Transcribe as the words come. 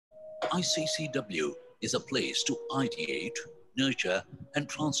ICCW is a place to ideate, nurture, and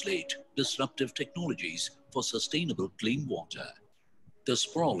translate disruptive technologies for sustainable clean water. The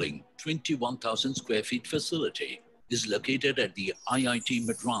sprawling 21,000 square feet facility is located at the IIT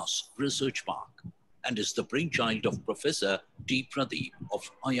Madras Research Park and is the brainchild of Professor T. Pradeep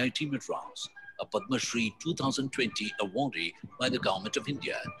of IIT Madras, a Padma Shri 2020 awardee by the Government of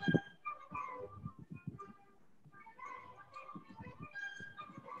India.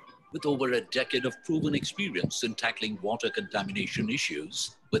 With over a decade of proven experience in tackling water contamination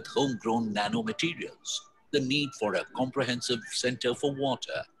issues with homegrown nanomaterials, the need for a comprehensive center for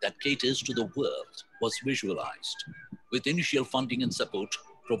water that caters to the world was visualized. With initial funding and support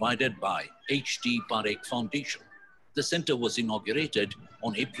provided by H.D. Parekh Foundation, the center was inaugurated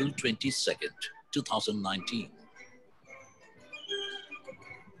on April 22nd, 2019.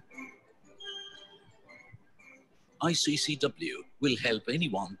 ICCW will help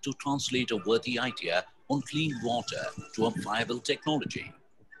anyone to translate a worthy idea on clean water to a viable technology.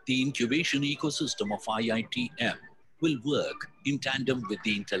 The incubation ecosystem of IITM will work in tandem with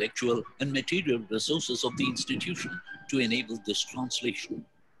the intellectual and material resources of the institution to enable this translation.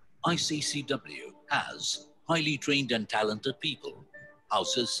 ICCW has highly trained and talented people,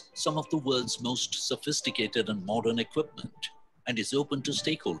 houses some of the world's most sophisticated and modern equipment, and is open to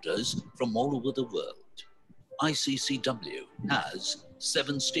stakeholders from all over the world. ICCW has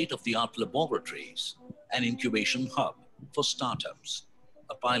 7 state-of-the-art laboratories, an incubation hub for startups,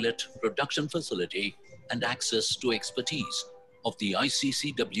 a pilot production facility, and access to expertise of the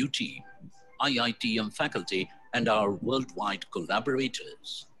ICCW team, IITM faculty, and our worldwide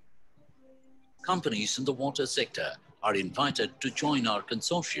collaborators. Companies in the water sector are invited to join our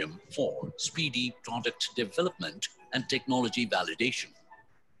consortium for speedy product development and technology validation.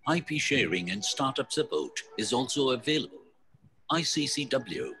 IP sharing and startup support is also available.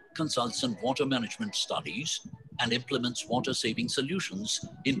 ICCW consults on water management studies and implements water-saving solutions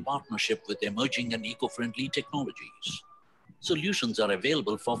in partnership with emerging and eco-friendly technologies. Solutions are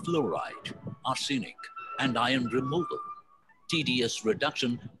available for fluoride, arsenic, and iron removal, TDS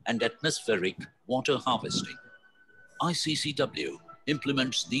reduction, and atmospheric water harvesting. ICCW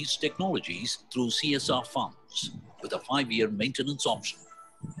implements these technologies through CSR funds with a 5-year maintenance option.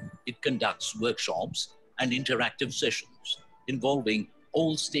 It conducts workshops and interactive sessions involving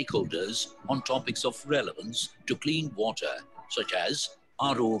all stakeholders on topics of relevance to clean water, such as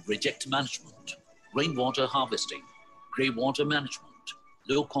RO reject management, rainwater harvesting, grey water management,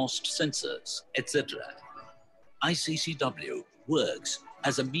 low-cost sensors, etc. ICCW works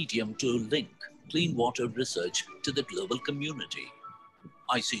as a medium to link clean water research to the global community.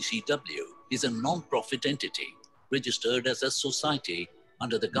 ICCW is a non-profit entity registered as a society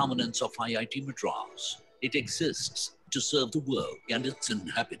under the governance of IIT Madras. It exists to serve the world and its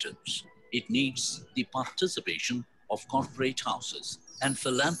inhabitants. It needs the participation of corporate houses and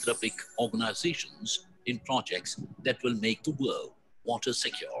philanthropic organizations in projects that will make the world water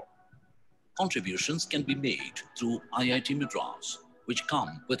secure. Contributions can be made through IIT Madras, which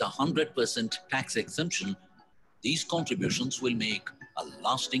come with 100% tax exemption. These contributions will make a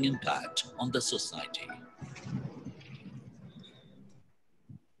lasting impact on the society.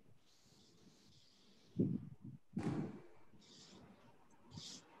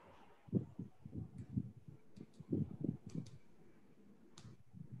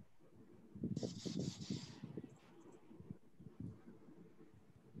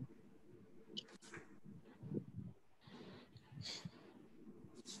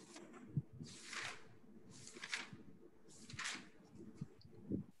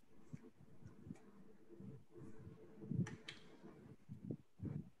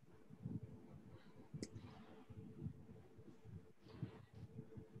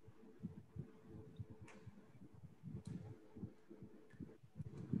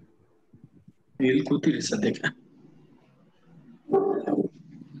 ಇಲ್ಲಿ ಕೂತಿರಿ ಸದ್ಯಕ್ಕೆ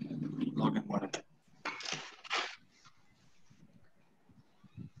login ಮಾಡುತ್ತೆ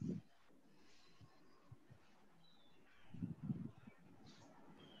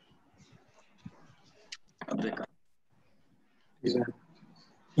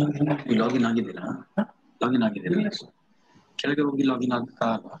login ಆಗಿದ್ದೀರಾ ಕೆಳಗೆ ಹೋಗಿ login ಆಗಲ್ಲ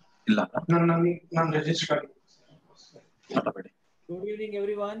ಇಲ್ಲ ನಾನು register ಮಾಡಬೇಡಿ. Good evening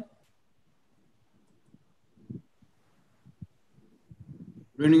everyone.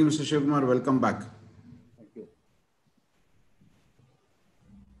 Good evening, Mr. Shivkumar. Welcome back. Thank you.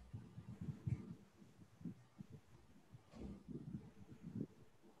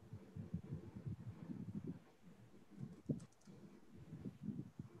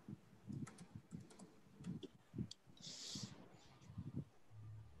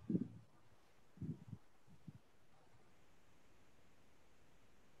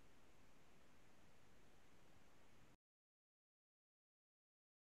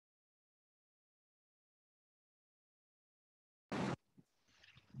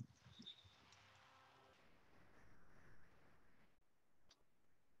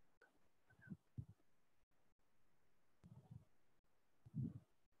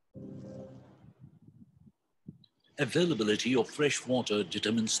 Availability of fresh water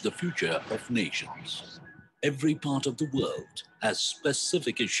determines the future of nations. Every part of the world has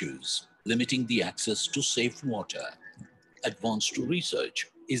specific issues limiting the access to safe water. Advanced research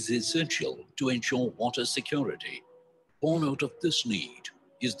is essential to ensure water security. Born out of this need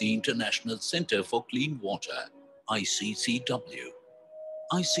is the International Center for Clean Water, ICCW.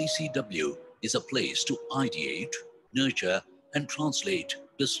 ICCW is a place to ideate, nurture, and translate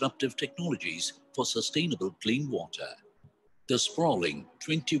disruptive technologies for sustainable clean water. The sprawling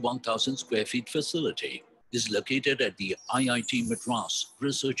 21,000 square feet facility is located at the IIT Madras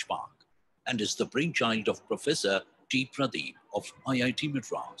Research Park and is the brainchild of Professor T. Pradeep of IIT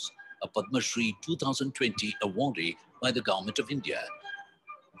Madras, a Padma Shri 2020 awardee by the Government of India.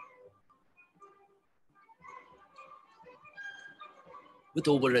 With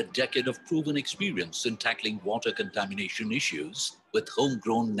over a decade of proven experience in tackling water contamination issues with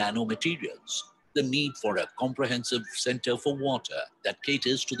homegrown nanomaterials, the need for a comprehensive center for water that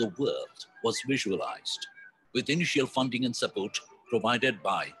caters to the world was visualized. With initial funding and support provided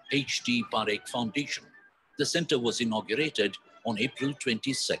by H.T. Parekh Foundation, the center was inaugurated on April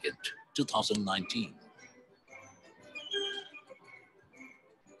 22nd, 2019.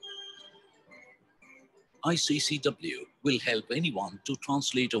 ICCW will help anyone to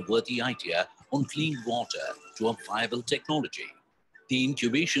translate a worthy idea on clean water to a viable technology. The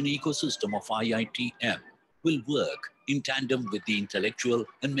incubation ecosystem of IITM will work in tandem with the intellectual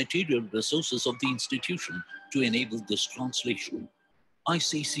and material resources of the institution to enable this translation.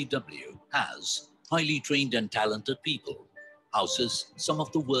 ICCW has highly trained and talented people, houses some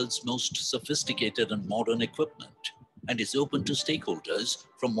of the world's most sophisticated and modern equipment, and is open to stakeholders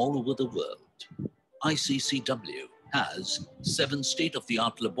from all over the world. ICCW has 7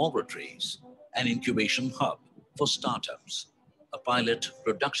 state-of-the-art laboratories, an incubation hub for startups, a pilot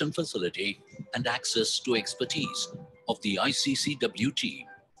production facility, and access to expertise of the ICCW team,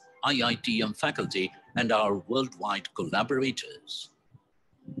 IITM faculty, and our worldwide collaborators.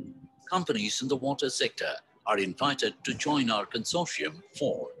 Companies in the water sector are invited to join our consortium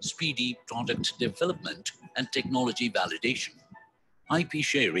for speedy product development and technology validation. IP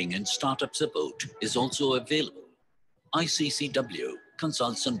sharing and startup support is also available. ICCW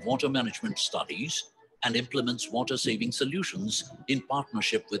consults on water management studies and implements water-saving solutions in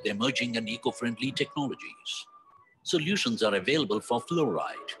partnership with emerging and eco-friendly technologies. Solutions are available for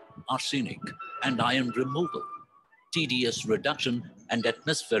fluoride, arsenic, and iron removal, TDS reduction, and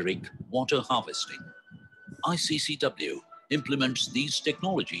atmospheric water harvesting. ICCW implements these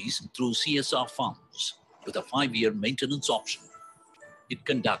technologies through CSR funds with a 5-year maintenance option. It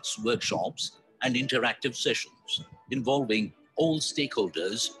conducts workshops and interactive sessions involving all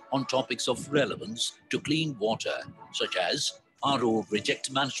stakeholders on topics of relevance to clean water, such as RO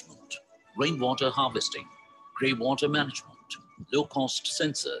reject management, rainwater harvesting, grey water management, low-cost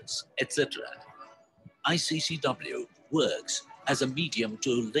sensors, etc. ICCW works as a medium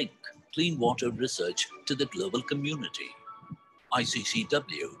to link clean water research to the global community.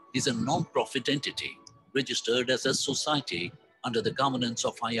 ICCW is a non-profit entity registered as a society under the governance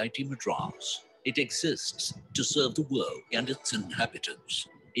of IIT Madras. It exists to serve the world and its inhabitants.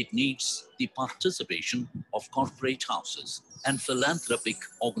 It needs the participation of corporate houses and philanthropic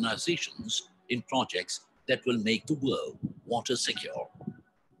organizations in projects that will make the world water secure.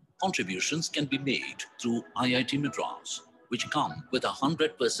 Contributions can be made through IIT Madras, which come with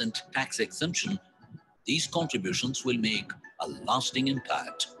 100% tax exemption. These contributions will make a lasting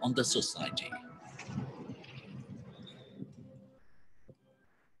impact on the society.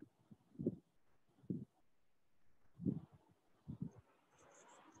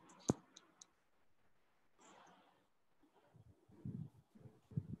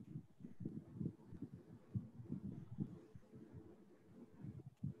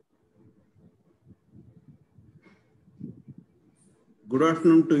 Good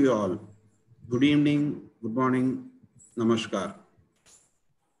afternoon to you all. Good evening, good morning, namaskar.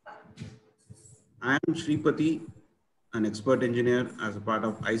 I am Shripati, an expert engineer as a part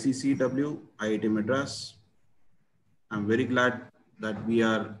of ICCW IITM Madras. I'm very glad that we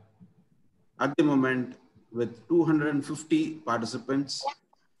are at the moment with 250 participants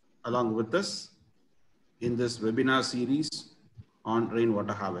along with us in this webinar series on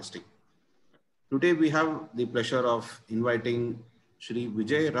rainwater harvesting. Today we have the pleasure of inviting Mr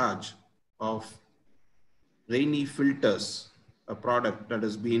Vijayraj of Rainy Filters, a product that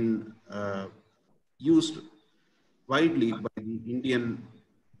has been used widely by the Indian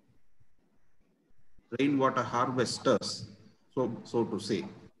rainwater harvesters, so to say.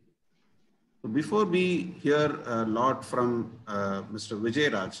 So before we hear a lot from Mr.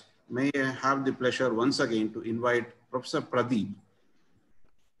 Vijayraj, may I have the pleasure once again to invite Professor Pradeep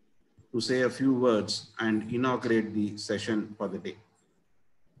to say a few words and inaugurate the session for the day.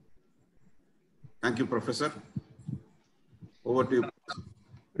 Thank you, Professor. Over to you.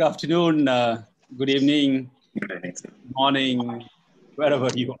 Good afternoon, good evening, morning, wherever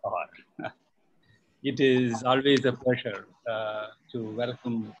you are. It is always a pleasure to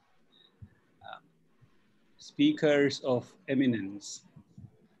welcome speakers of eminence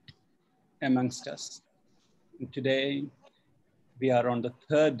amongst us. And today, we are on the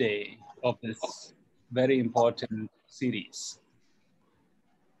third day of this very important series.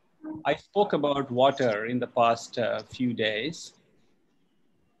 I spoke about water in the past few days.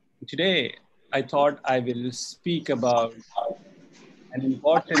 Today, I thought I will speak about an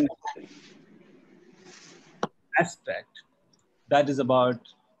important aspect that is about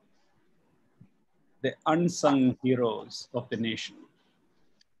the unsung heroes of the nation.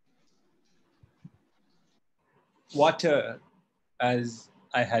 Water, as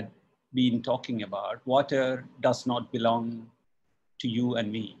I had been talking about, water does not belong to you and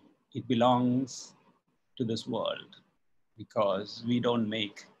me. It belongs to this world because we don't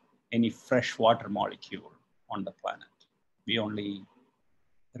make any fresh water molecule on the planet. We only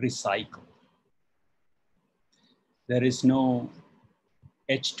recycle. There is no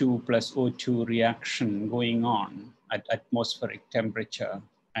H2 plus O2 reaction going on at atmospheric temperature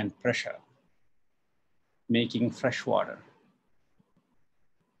and pressure, making fresh water.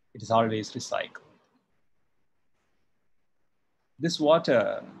 It is always recycled. This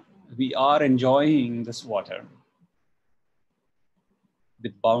water, we are enjoying this water,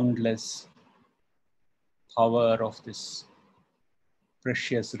 the boundless power of this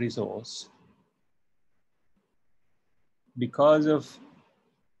precious resource because of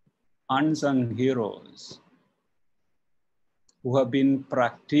unsung heroes who have been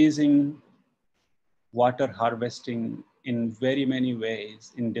practicing water harvesting in very many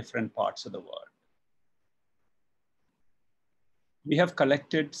ways in different parts of the world. We have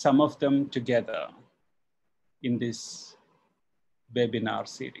collected some of them together in this webinar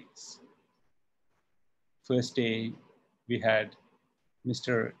series. First day, we had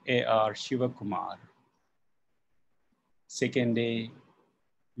Mr. A.R. Shivakumar. Second day,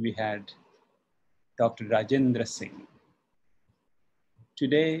 we had Dr. Rajendra Singh.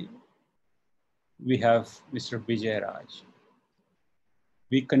 Today, we have Mr. Vijayraj.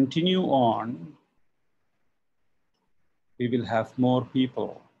 We continue on. We will have more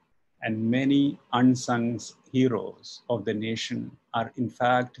people, and many unsung heroes of the nation are in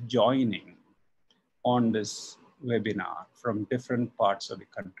fact joining on this webinar from different parts of the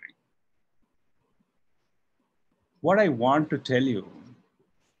country. What I want to tell you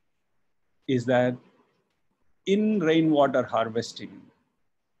is that in rainwater harvesting,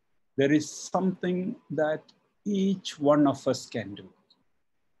 there is something that each one of us can do.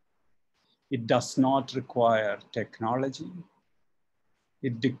 It does not require technology.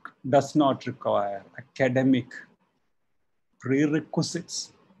 It does not require academic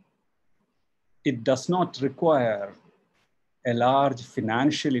prerequisites. It does not require a large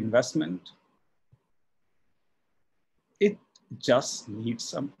financial investment. It just needs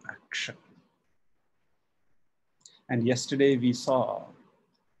some action. And yesterday we saw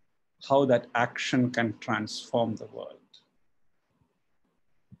how that action can transform the world.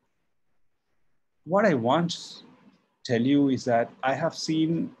 What I want to tell you is that I have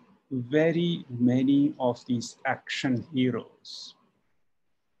seen very many of these action heroes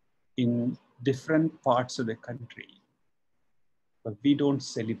in different parts of the country, but we don't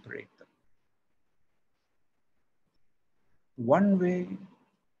celebrate them. One way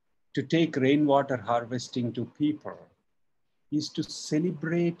to take rainwater harvesting to people is to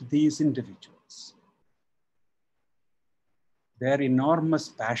celebrate these individuals. Their enormous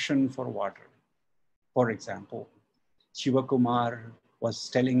passion for water. For example, Shivakumar was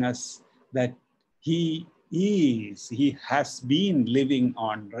telling us that he has been living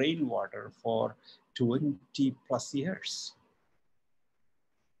on rainwater for 20 plus years.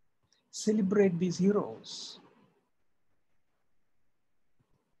 Celebrate these heroes.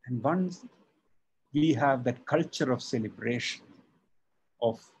 And once we have that culture of celebration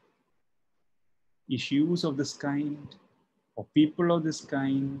of issues of this kind, of people of this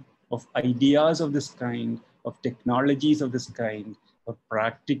kind, of ideas of this kind, of technologies of this kind, of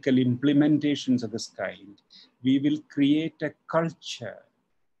practical implementations of this kind, we will create a culture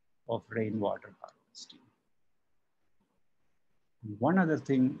of rainwater harvesting. One other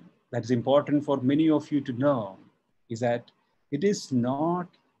thing that's important for many of you to know is that it is not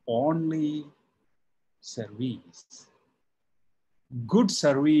only service. good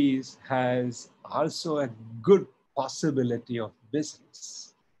service has also a good possibility of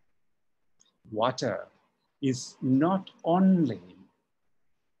business. Water is not only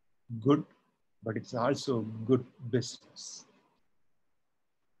good, but it's also good business.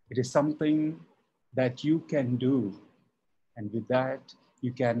 It is something that you can do, and with that,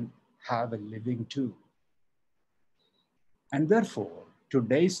 you can have a living too. And therefore,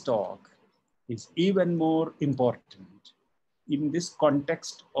 today's talk is even more important in this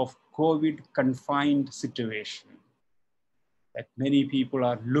context of COVID confined situation, that many people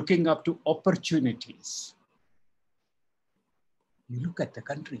are looking up to opportunities. You look at the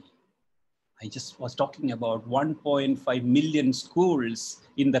country. I just was talking about 1.5 million schools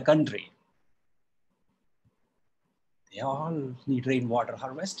in the country. They all need rainwater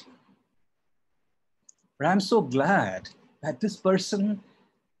harvesting. But I'm so glad that this person,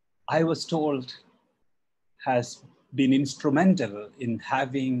 I was told, has been instrumental in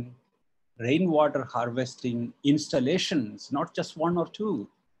having rainwater harvesting installations, not just one or two,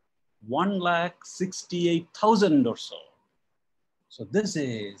 168,000 or so. So this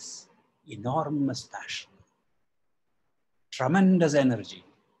is enormous passion, tremendous energy,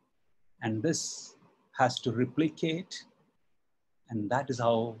 and this has to replicate, and that is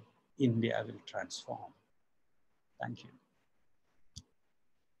how India will transform. Thank you.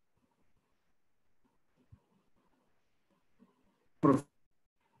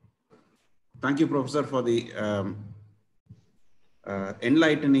 Thank you, Professor, for the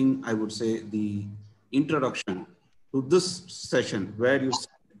enlightening, I would say, the introduction to this session, where you said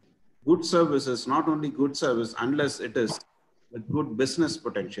good service is not only good service unless it is with good business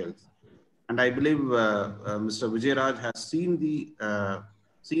potentials. And I believe Mr. Vijayraj has seen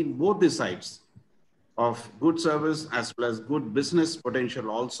both the sides of good service as well as good business potential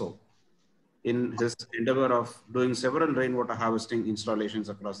also in his endeavor of doing several rainwater harvesting installations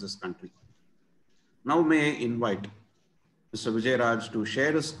across this country. Now may I invite Mr. Vijayraj to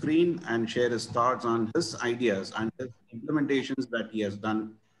share his screen and share his thoughts on his ideas and his implementations that he has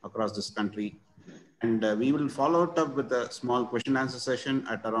done across this country. And we will follow it up with a small question answer session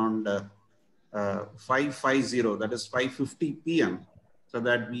at around 5:50, that is 5:50 p.m., so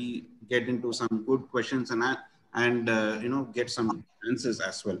that we get into some good questions and get some answers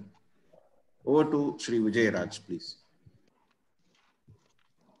as well. Over to Shri Vijayraj, please.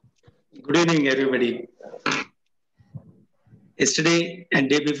 Good evening, everybody. Yesterday and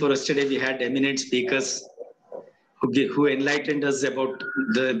day before yesterday, we had eminent speakers who enlightened us about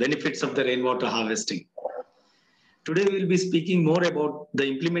the benefits of the rainwater harvesting. Today, we'll be speaking more about the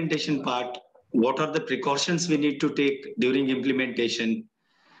implementation part. What are the precautions we need to take during implementation?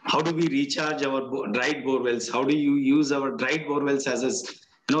 How do we recharge our dried borewells? How do you use our dried borewells as a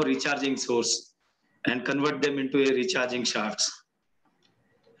recharging source and convert them into a recharging shafts?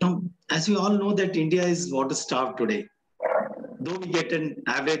 Now, as we all know that India is water starved today. Though we get an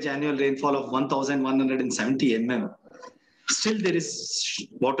average annual rainfall of 1,170 mm, still there is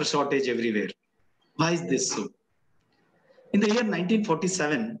water shortage everywhere. Why is this so? In the year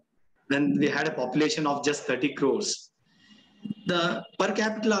 1947, when we had a population of just 30 crores, the per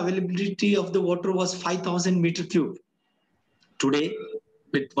capita availability of the water was 5,000 meter cube. Today,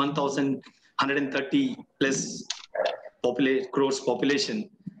 with 1,130 plus crores population,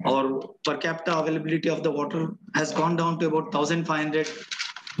 our per capita availability of the water has gone down to about 1,500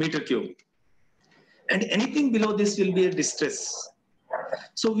 meter cube. And anything below this will be a distress.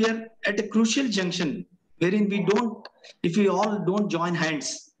 So we are at a crucial junction wherein if we all don't join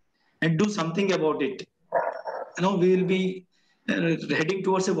hands and do something about it, we will be heading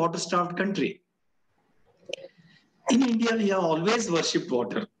towards a water-starved country. In India, we have always worshipped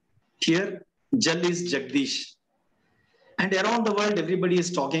water. Here, Jal is Jagdish. And around the world, everybody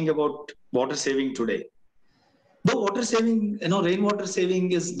is talking about water saving today. Though water saving, rainwater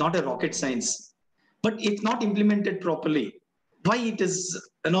saving is not a rocket science, but if not implemented properly, why it is,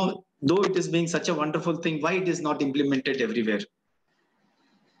 though it is being such a wonderful thing, why it is not implemented everywhere?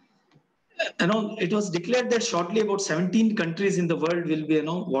 It was declared that shortly about 17 countries in the world will be,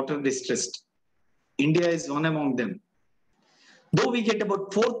 water distressed. India is one among them. Though we get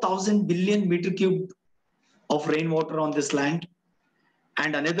about 4,000 billion meter cube of rainwater on this land,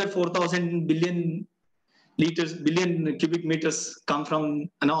 and another 4,000 billion cubic meters come from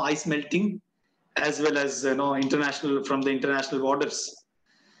ice melting, as well as from the international waters.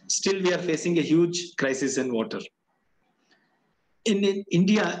 Still, we are facing a huge crisis in water. In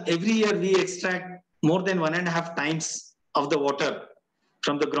India, every year we extract more than 1.5 times of the water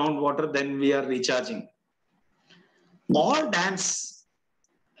from the groundwater than we are recharging. All dams,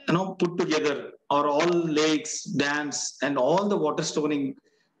 put together, or all lakes, dams, and all the water storing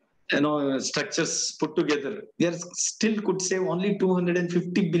structures put together, we are still could save only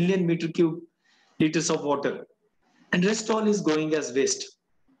 250 billion meter cube liters of water, and rest all is going as waste.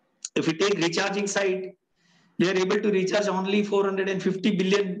 If we take recharging side, we are able to recharge only 450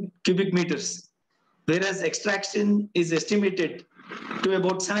 billion cubic meters, whereas extraction is estimated to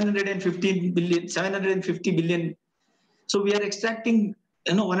about 750 billion. So we are extracting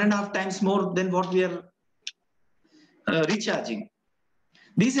 1.5 times more than what we are recharging.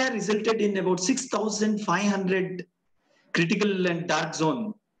 These have resulted in about 6,500 critical and dark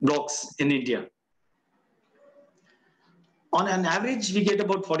zone blocks in India. On an average, we get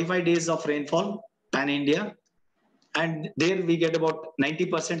about 45 days of rainfall pan-India, and there we get about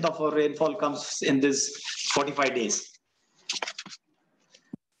 90% of our rainfall comes in this 45 days.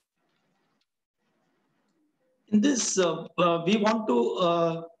 In this, we want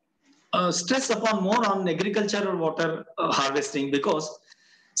to stress upon more on agricultural water harvesting, because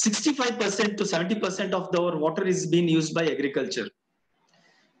 65% to 70% of our water is being used by agriculture.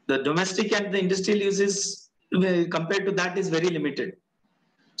 The domestic and the industrial uses compared to that is very limited.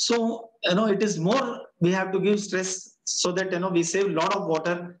 So, it is more, we have to give stress so that, we save a lot of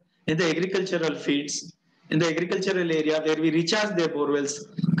water in the agricultural fields, in the agricultural area where we recharge their borewells,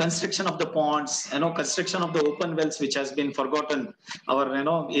 construction of the ponds, construction of the open wells, which has been forgotten, our,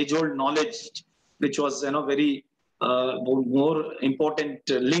 age-old knowledge, which was, very more important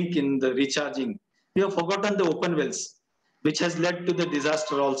link in the recharging. We have forgotten the open wells, which has led to the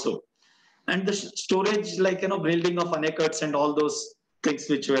disaster also. And the storage, like, building of anecots and all those things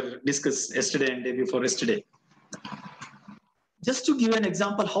which were discussed yesterday and day before yesterday. Just to give an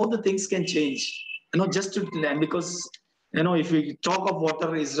example how the things can change, just to, because, if we talk of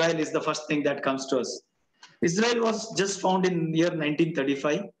water, Israel is the first thing that comes to us. Israel was just found in year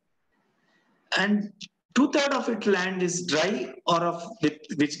 1935, and 2/3 of its land is dry or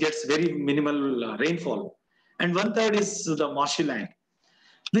which gets very minimal rainfall, and 1/3 is the marshy land.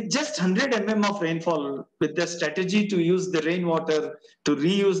 With just 100 mm of rainfall, with the strategy to use the rainwater, to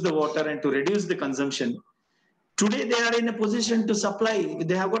reuse the water and to reduce the consumption, today they are in a position to supply,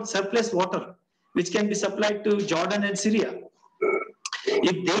 they have got surplus water, which can be supplied to Jordan and Syria.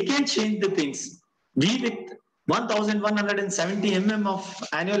 If they can change the things, we with 1,170 mm of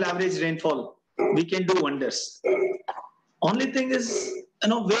annual average rainfall, we can do wonders. Only thing is,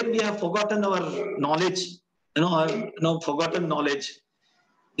 where we have forgotten our knowledge, forgotten knowledge.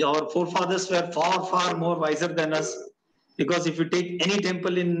 Our forefathers were far, far more wiser than us, because if you take any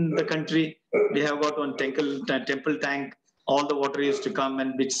temple in the country, we have got one temple tank, all the water used to come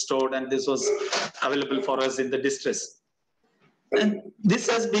and be stored, and this was available for us in the distress. And this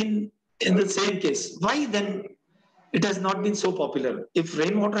has been in the same case. Why then it has not been so popular? If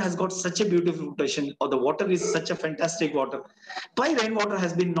rainwater has got such a beautiful reputation, or the water is such a fantastic water, why rainwater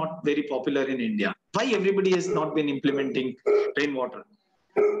has been not very popular in India? Why everybody has not been implementing rainwater?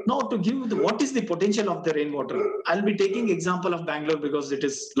 Now, to give what is the potential of the rainwater, I'll be taking example of Bangalore, because it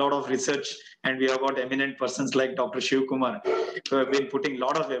is a lot of research, and we have got eminent persons like Dr. Shiv Kumar, who have been putting a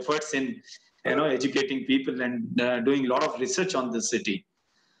lot of efforts in, educating people and doing a lot of research on the city.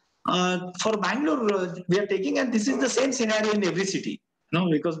 For Bangalore, we are taking, and this is the same scenario in every city.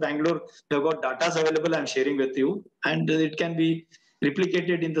 Because Bangalore, we have got data available, I'm sharing with you, and it can be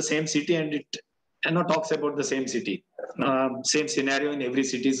replicated in the same city, and it talks about the same city. Same scenario in every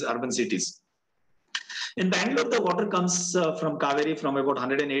cities, urban cities. In Bangalore, the water comes from Kaveri from about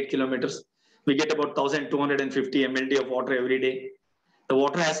 108 kilometers. We get about 1,250 MLD of water every day. The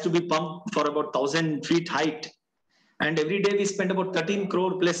water has to be pumped for about 1,000 feet height. And every day we spend about 13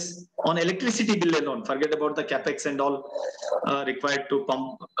 crore plus on electricity bill alone. Forget about the capex and all required to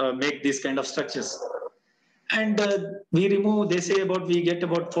pump, make these kind of structures. And we remove, they say we get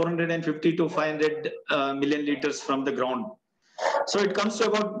about 450 to 500 million liters from the ground. So it comes to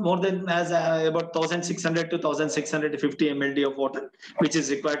about more than about 1,600 to 1,650 MLD of water, which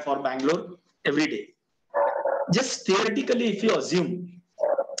is required for Bangalore every day. Just theoretically, if you assume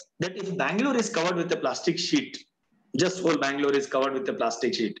that if Bangalore is covered with a plastic sheet, just whole Bangalore is covered with a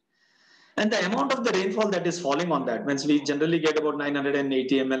plastic sheet, and the amount of the rainfall that is falling on that, means we generally get about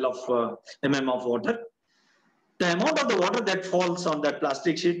 980 ml of of water. The amount of the water that falls on that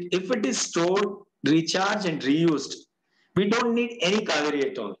plastic sheet, if it is stored, recharged and reused, we don't need any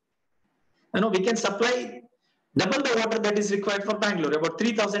Kaveri at all. We can supply double the water that is required for Bangalore. About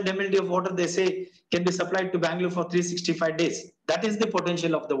 3,000 MLD of water, they say, can be supplied to Bangalore for 365 days. That is the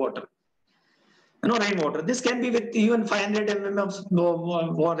potential of the water. Rainwater. This can be with even 500 mm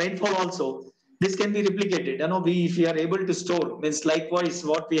of rainfall also. this can be replicated. If we are able to store, means likewise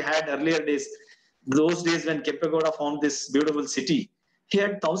what we had earlier days, those days when Kempegowda formed this beautiful city, he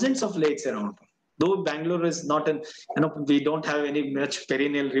had thousands of lakes around. Though Bangalore is not we don't have any much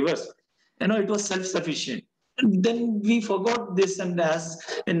perennial rivers. It was self-sufficient. And then we forgot this, and as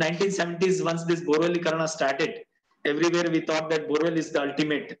in 1970s, once this Borewellikarana started, everywhere we thought that borewell is the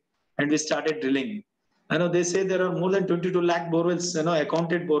ultimate, and we started drilling. They say there are more than 22 lakh borewells,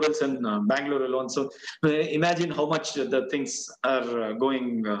 accounted borewells in Bangalore alone. So imagine how much the things are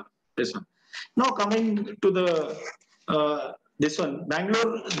going this one. Now coming to the this one,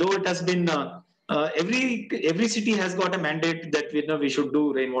 Bangalore, though it has been every city has got a mandate that we should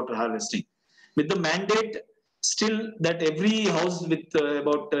do rainwater harvesting. With the mandate, still that every house with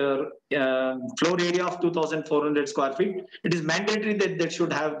about floor area of 2,400 square feet, it is mandatory that they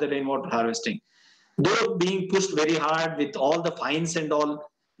should have the rainwater harvesting. Though being pushed very hard with all the fines and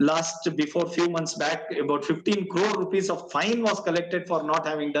all, before few months back, about 15 crore rupees of fine was collected for not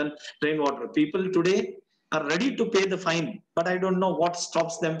having done rainwater. People today are ready to pay the fine, but I don't know what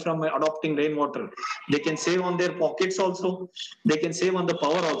stops them from adopting rainwater. They can save on their pockets also. They can save on the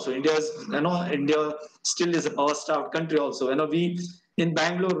power also. India still is a power-starved country also. We in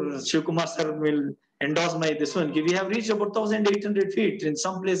Bangalore, Shivkumar sir will endorse this one. We have reached about 1,800 feet. In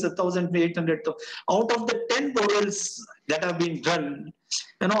some places, 1,800. Out of the 10 borewells that have been drilled,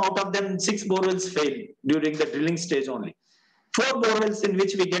 out of them 6 borewells fail during the drilling stage only. 4 borewells in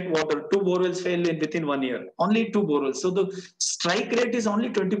which we get water, 2 borewells fail within 1 year. Only 2 borewells. So the strike rate is only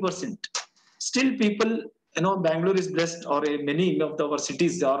 20%. Still people, Bangalore is blessed, or many of our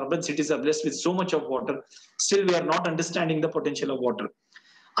cities, our urban cities are blessed with so much of water. Still we are not understanding the potential of water.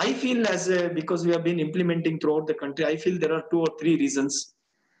 I feel because we have been implementing throughout the country, I feel there are 2 or 3 reasons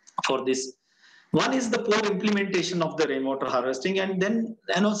for this. One is the poor implementation of the rainwater harvesting, and then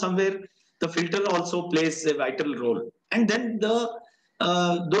somewhere the filter also plays a vital role. And then though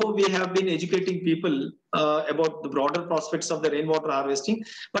we have been educating people about the broader prospects of the rainwater harvesting,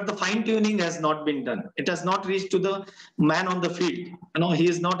 but the fine tuning has not been done. It has not reached to the man on the field. He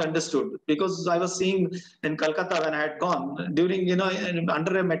is not understood, because I was seeing in Calcutta when I had gone during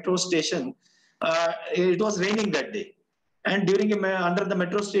under a metro station, it was raining that day. And during under the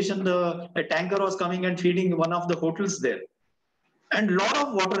metro station, a tanker was coming and feeding one of the hotels there. And a lot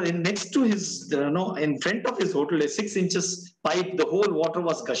of water next to his, in front of his hotel, a 6 inches pipe, the whole water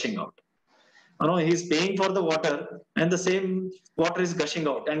was gushing out. He's paying for the water, and the same water is gushing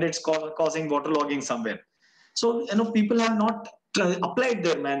out, and it's causing waterlogging somewhere. So, people have not applied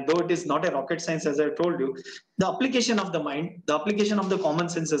their mind, though it is not a rocket science, as I told you. The application of the mind, the application of the common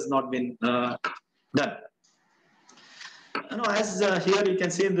sense has not been done. As here you can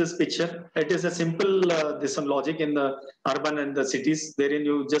see in this picture, it is a simple this one logic in the urban and the cities, wherein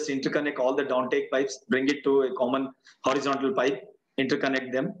you just interconnect all the downtake pipes, bring it to a common horizontal pipe,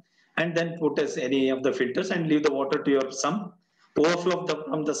 interconnect them, and then put as any of the filters and leave the water to your sump. Overflow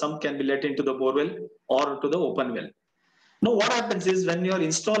from the sump can be let into the borewell or to the open well. Now what happens is, when you are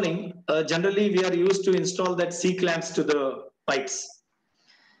installing, generally we are used to install that C-clamps to the pipes.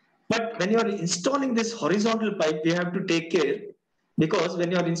 But when you are installing this horizontal pipe, we have to take care, because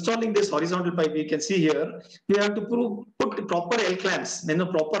when you are installing this horizontal pipe, you can see here, you have to put proper L-clamps,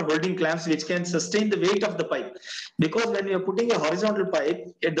 proper holding clamps which can sustain the weight of the pipe. Because when you are putting a horizontal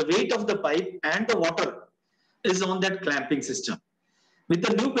pipe, the weight of the pipe and the water is on that clamping system. With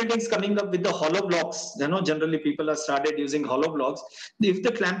the new buildings coming up with the hollow blocks, generally people have started using hollow blocks. If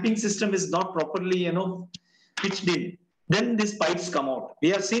the clamping system is not properly, pitched in, then these pipes come out.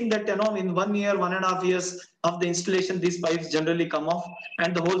 We have seen that, in 1 year, 1.5 years of the installation, these pipes generally come off,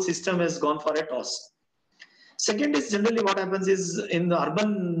 and the whole system has gone for a toss. Second is, generally what happens is, in the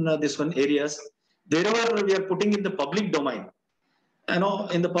urban areas, wherever we are putting in the public domain,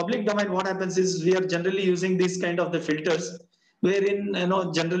 in the public domain, what happens is, we are generally using these kind of the filters, wherein,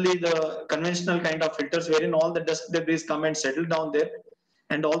 generally the conventional kind of filters, wherein all the dust debris come and settle down there,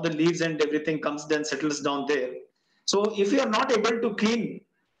 and all the leaves and everything comes then settles down there. So if you are not able to clean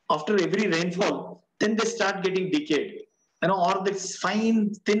after every rainfall, then they start getting decayed, or this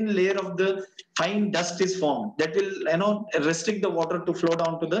fine thin layer of the fine dust is formed that will, restrict the water to flow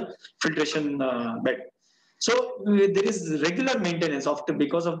down to the filtration bed. So there is regular maintenance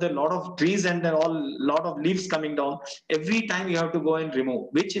because of the lot of trees and lot of leaves coming down. Every time you have to go and remove,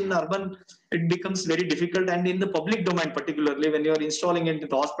 which in urban it becomes very difficult, and in the public domain particularly, when you are installing into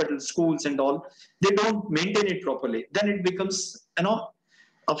the hospitals, schools and all, they don't maintain it properly. Then it becomes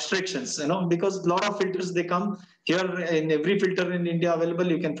obstructions, because a lot of filters they come here. In every filter in India available,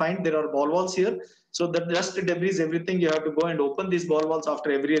 you can find there are ball walls here. So the dust, debris, everything, you have to go and open these ball valves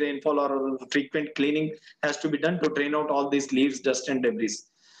after every rainfall, or frequent cleaning has to be done to drain out all these leaves, dust and debris.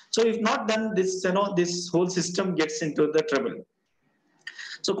 So if not done, this, this whole system gets into the trouble.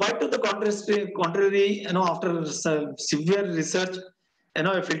 So quite to the contrary, after severe research,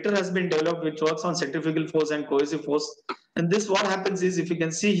 a filter has been developed which works on centrifugal force and cohesive force. And this, what happens is, if you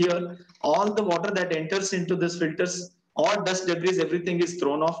can see here, all the water that enters into this filters, all dust, debris, everything is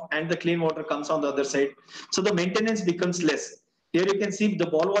thrown off, and the clean water comes on the other side. So the maintenance becomes less. Here you can see the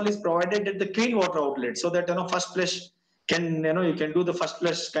ball valve is provided at the clean water outlet, so that first flush can, you can do the first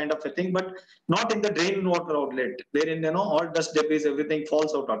flush kind of a thing, but not in the drain water outlet, wherein all dust, debris, everything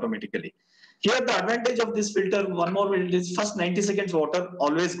falls out automatically. Here the advantage of this filter, one more, is first 90 seconds water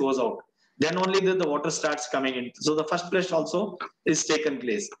always goes out. Then only the water starts coming in. So the first flush also is taken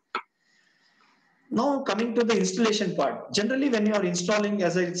place. Now coming to the installation part. Generally, when you are installing,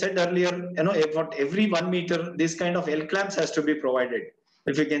 as I said earlier, every 1 meter, this kind of L clamps has to be provided.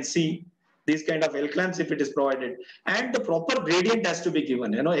 If you can see, these kind of L clamps, if it is provided, and the proper gradient has to be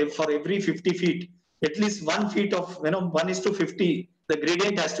given. For every 50 feet, at least 1 feet of 1:50, the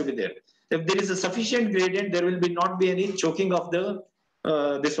gradient has to be there. If there is a sufficient gradient, there will not be any choking of the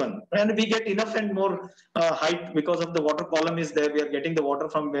this one, and we get enough and more height because of the water column is there. We are getting the water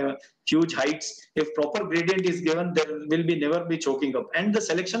from huge heights. If proper gradient is given, there will never be choking up. And the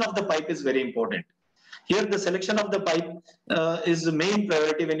selection of the pipe is very important. Here, the selection of the pipe is the main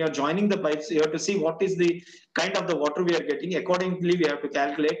priority. When you're joining the pipes, you have to see what is the kind of the water we are getting. Accordingly, we have to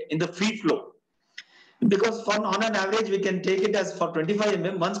calculate in the free flow. Because on an average, we can take it as for 25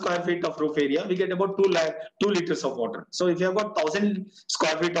 mm, 1 square feet of roof area, we get about 2 liters of water. So if you have got 1000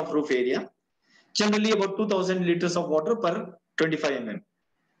 square feet of roof area, generally about 2000 liters of water per 25 mm.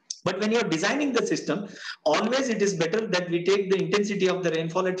 But when you are designing the system, always it is better that we take the intensity of the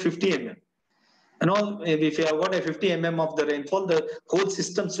rainfall at 50 mm. If you have got a 50 mm of the rainfall, the whole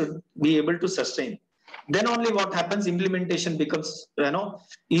system should be able to sustain. Then only what happens, implementation becomes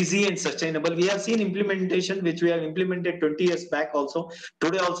easy and sustainable. We have seen implementation which we have implemented 20 years back also.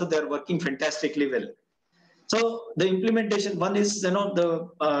 Today also they are working fantastically well. So the implementation, one is the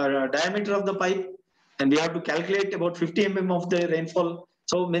diameter of the pipe, and we have to calculate about 50 mm of the rainfall.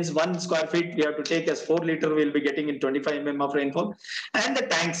 So means 1 square feet we have to take as 4 liter we will be getting in 25 mm of rainfall, and the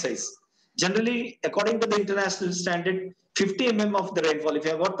tank size. Generally, according to the international standard, 50 mm of the rainfall. If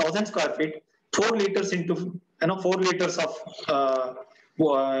you have got 1000 square feet, 4 liters into 4 liters of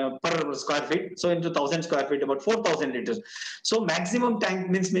per square feet. So into 1000 square feet, about 4000 liters. So maximum tank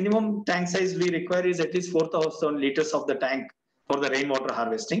means minimum tank size we require is at least 4000 liters of the tank for the rainwater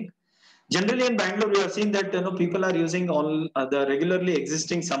harvesting. Generally in Bangalore, we have seen that people are using all the regularly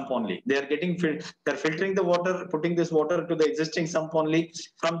existing sump only. They are getting they're filtering the water, putting this water to the existing sump only.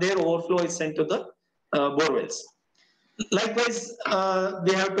 From there, overflow is sent to the borewells. Likewise,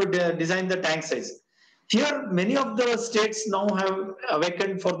 we have to design the tank size. Here, many of the states now have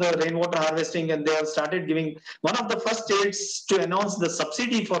awakened for the rainwater harvesting, and they have started giving. One of the first states to announce the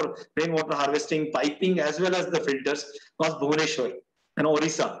subsidy for rainwater harvesting, piping, as well as the filters was Bhubaneswar,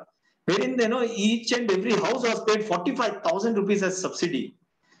 Orissa, wherein each and every house was paid 45,000 rupees as subsidy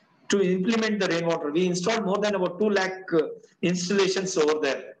to implement the rainwater. We installed more than about 2 lakh installations over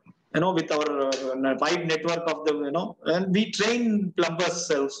there. With our wide network of the, and we train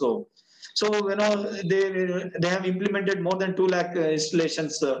plumbers also. So, they have implemented more than 2 lakh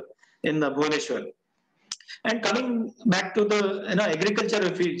installations in Bhubaneswar. And coming back to the,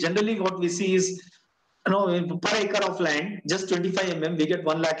 agriculture field, generally what we see is, per acre of land, just 25 mm, we get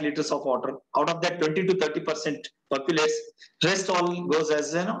 1 lakh liters of water. Out of that, 20 to 30% percolates. Rest all goes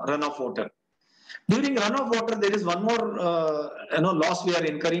as, runoff water. During runoff water, there is one more loss we are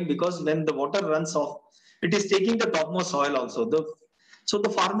incurring, because when the water runs off, it is taking the topmost soil also. So the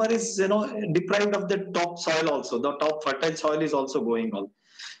farmer is deprived of the top soil also. The top fertile soil is also going on.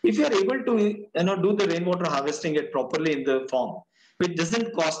 If you are able to do the rainwater harvesting it properly in the form, which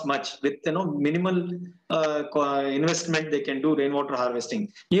doesn't cost much, with minimal investment, they can do rainwater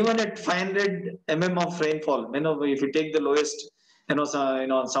harvesting. Even at 500 mm of rainfall, if you take the lowest.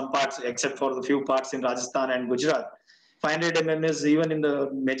 Some parts, except for the few parts in Rajasthan and Gujarat, 500 mm is even in the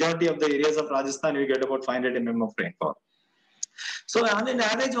majority of the areas of Rajasthan, we get about 500 mm of rainfall. So on an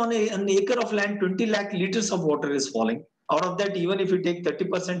average, on an acre of land, 20 lakh liters of water is falling. Out of that, even if you take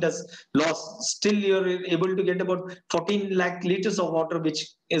 30% as loss, still you're able to get about 14 lakh liters of water,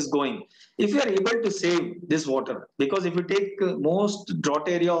 which is going. If you are able to save this water, because if you take most drought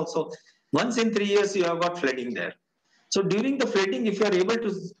area also, once in 3 years, you have got flooding there. So during the flooding, if you are able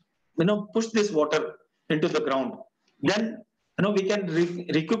to, push this water into the ground, then, we can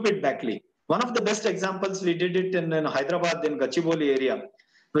recoup it backly. One of the best examples, we did it in Hyderabad, in Gachibowli area,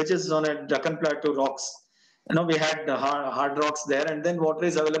 which is on a Deccan Plateau rocks. We had the hard rocks there, and then water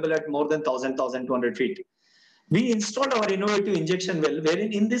is available at more than 1,200 feet. We installed our innovative injection well,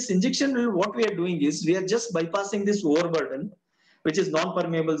 wherein in this injection well, what we are doing is we are just bypassing this overburden, which is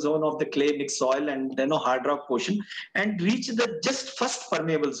non-permeable zone of the clay mixed soil and hard rock portion, and reach the just first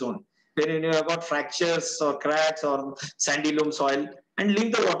permeable zone, wherein you have got fractures or cracks or sandy loam soil, and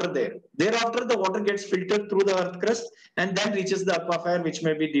leave the water there. Thereafter, the water gets filtered through the earth crust and then reaches the aquifer, which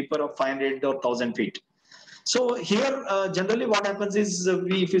may be deeper of 500 or 1,000 feet. So here, generally what happens is,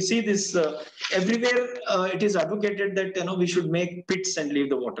 if you see this, everywhere it is advocated that we should make pits and leave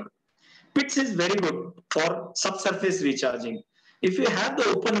the water. Pits is very good for subsurface recharging. If you have the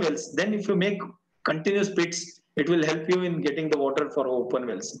open wells, then if you make continuous pits, it will help you in getting the water for open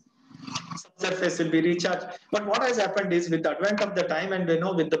wells. Subsurface will be recharged. But what has happened is, with the advent of the time and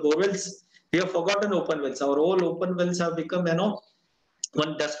with the borewells, we have forgotten open wells. Our all open wells have become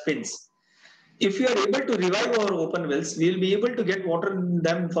one dustbins. If you are able to revive our open wells, we will be able to get water in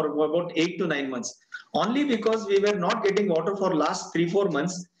them for about 8 to 9 months. Only because we were not getting water for last 3-4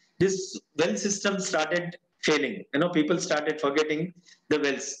 months, this well system started failing. People started forgetting the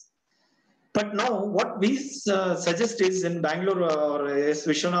wells. But now what we suggest is, in Bangalore, or as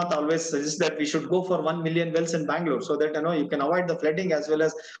Vishwanath always suggests, that we should go for 1 million wells in Bangalore, so that you can avoid the flooding, as well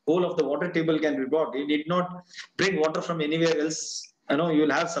as whole of the water table can be brought. You need not bring water from anywhere else. You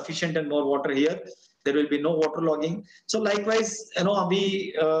will have sufficient and more water here. There will be no water logging. So likewise,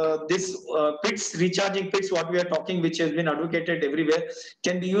 we this pits, recharging pits, what we are talking, which has been advocated everywhere,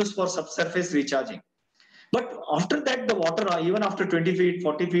 can be used for subsurface recharging. But after that, the water, even after 20 feet,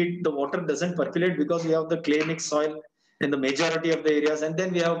 40 feet, the water doesn't percolate, because we have the clay mixed soil in the majority of the areas, and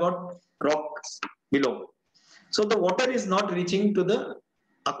then we have got rocks below. So the water is not reaching to the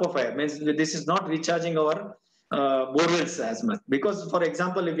aquifer, means this is not recharging our borewells as much. Because, for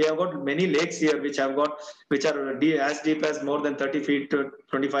example, if we have got many lakes here which are as deep as more than 30 feet to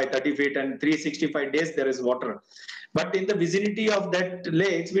 25, 30 feet, and 365 days there is water. But in the vicinity of that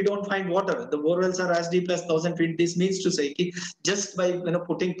lakes, we don't find water. The borewells are as deep as 1,000 feet. This means to say, just by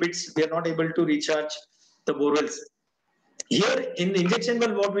putting pits, we are not able to recharge the borewells. Here in the injection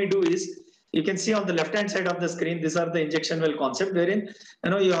well, what we do is, you can see on the left hand side of the screen, these are the injection well concept, wherein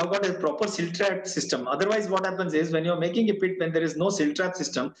you have got a proper silt trap system. Otherwise, what happens is, when you're making a pit, when there is no silt trap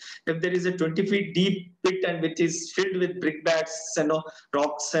system, if there is a 20 feet deep pit and which is filled with brickbats and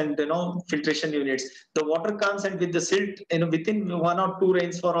rocks and filtration units, the water comes, and with the silt, within 1 or 2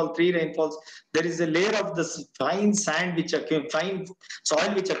 rainfall or 3 rainfalls, there is a layer of this fine sand fine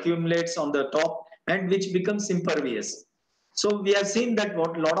soil which accumulates on the top, and which becomes impervious. So we have seen that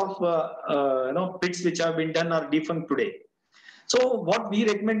what lot of pits which have been done are defunct today. So what we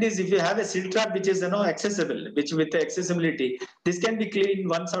recommend is, if you have a silt trap which is accessible, which with the accessibility, this can be cleaned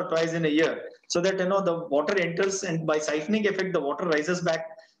once or twice in a year, so that the water enters, and by siphoning effect the water rises back.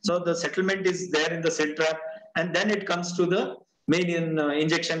 So the settlement is there in the silt trap, and then it comes to the main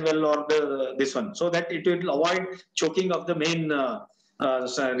injection well, or this one, so that it will avoid choking of the main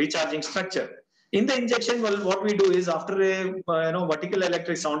recharging structure. In the injection well, what we do is, after a vertical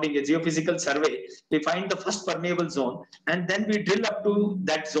electric sounding, a geophysical survey, we find the first permeable zone, and then we drill up to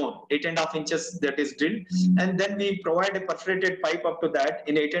that zone, 8.5 inches that is drilled, and then we provide a perforated pipe up to that.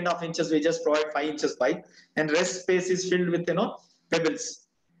 In 8.5 inches, we just provide 5 inches pipe, and rest space is filled with pebbles.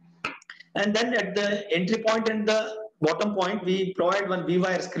 And then at the entry point and the bottom point, we provide one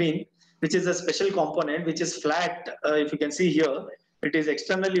V-wire screen, which is a special component which is flat. If you can see here, it is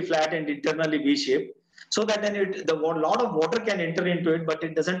externally flat and internally V-shaped, so that then lot of water can enter into it, but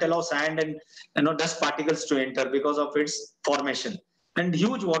it doesn't allow sand and dust particles to enter because of its formation. And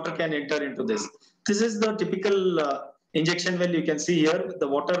huge water can enter into this. This is the typical injection well. You can see here, the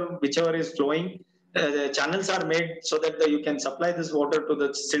water whichever is flowing, the channels are made so that you can supply this water to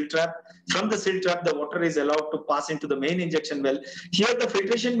the silt trap. From the silt trap, the water is allowed to pass into the main injection well. Here, the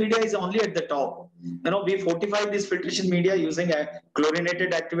filtration media is only at the top. We fortify this filtration media using a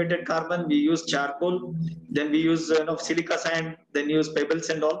chlorinated activated carbon. We use charcoal, then we use silica sand, then use pebbles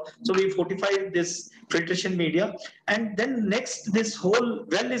and all. So we fortify this filtration media, and then next, this whole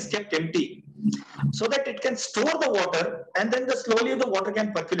well is kept empty, so that it can store the water, and then slowly the water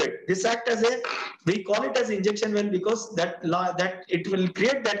can percolate. This act as we call it as injection well, because that it will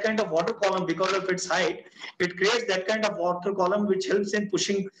create that kind of water column. Because of its height, it creates that kind of water column which helps in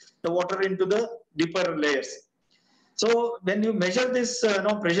pushing the water into the deeper layers. So when you measure this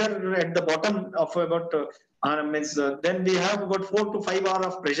pressure at the bottom of about then we have about 4 to 5 hours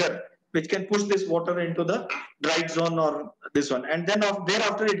of pressure which can push this water into the dried zone or this one. And then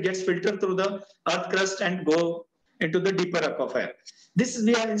thereafter it gets filtered through the earth crust and go into the deeper aquifer. This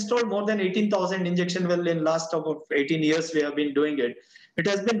we have installed more than 18,000 injection well in last about 18 years we have been doing it. It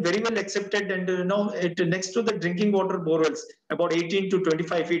has been very well accepted, and it next to the drinking water borewells, about 18 to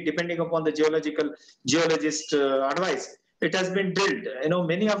 25 feet, depending upon the geologist advice. It has been drilled.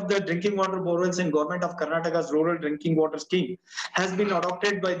 Many of the drinking water borewells in Government of Karnataka's rural drinking water scheme has been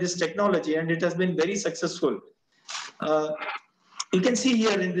adopted by this technology, and it has been very successful. You can see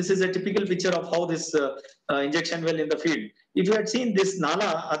here, and this is a typical picture of how this injection well in the field. If you had seen this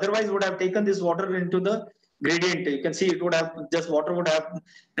nala, otherwise would have taken this water into the gradient. You can see it would have just water would have,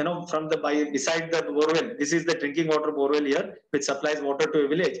 from the beside the borewell. This is the drinking water borewell here, which supplies water to a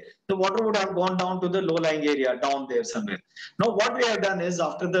village. The water would have gone down to the low-lying area down there somewhere. Now, what we have done is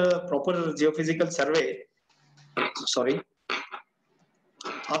after the proper geophysical survey,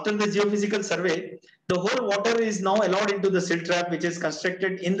 after the geophysical survey, the whole water is now allowed into the silt trap, which is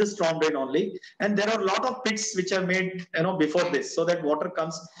constructed in the storm drain only. And there are a lot of pits which are made, before this, so that water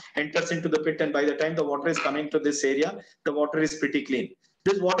enters into the pit. And by the time the water is coming to this area, the water is pretty clean.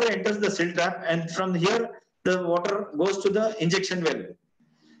 This water enters the silt trap, and from here, the water goes to the injection well.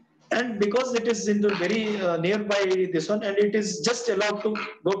 And because it is in the very nearby this one, and it is just allowed to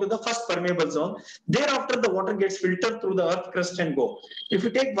go to the first permeable zone. Thereafter, the water gets filtered through the earth crust and go. If you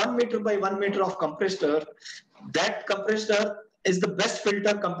take 1 meter by 1 meter of compressed earth, that compressed earth is the best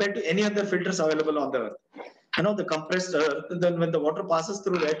filter compared to any other filters available on the earth. The compressed earth, then when the water passes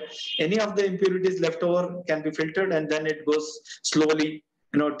through that, any of the impurities left over can be filtered, and then it goes slowly,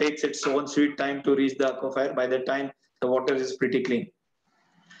 takes its own sweet time to reach the aquifer. By the time the water is pretty clean.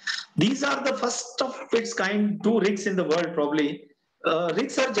 These are the first of its kind 2 rigs in the world probably.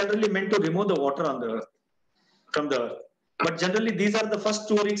 Rigs are generally meant to remove the water on the earth, from the earth. But generally these are the first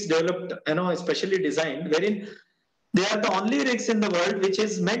 2 rigs developed, especially designed, wherein they are the only rigs in the world which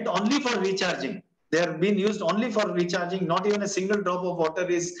is meant only for recharging. They are being used only for recharging. Not even a single drop of water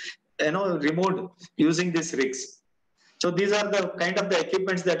is removed using these rigs. So these are the kind of the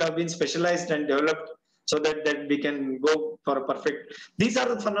equipments that have been specialized and developed, so that we can go for a perfect. These are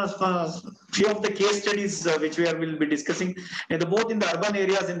the few of the case studies which will be discussing, both in the urban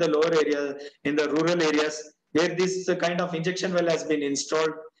areas, in the lower areas, in the rural areas, where this kind of injection well has been installed,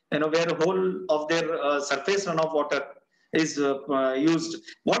 where whole of their surface runoff water is used.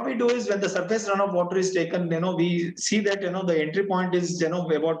 What we do is, when the surface runoff water is taken, we see that the entry point is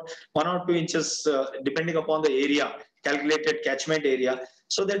about 1 or 2 inches, depending upon the area, calculated catchment area.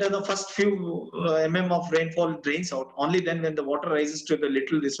 So that the first few of rainfall drains out. Only then, when the water rises to the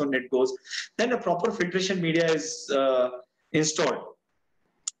little this one, it goes. Then a proper filtration media is installed,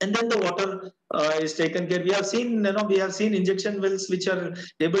 and then the water is taken care. We have seen, injection wells which are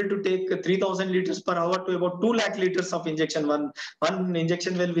able to take 3,000 liters per hour to about 2 lakh liters of injection. One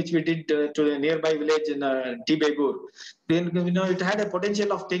injection well which we did to a nearby village in Tibegur. Then it had a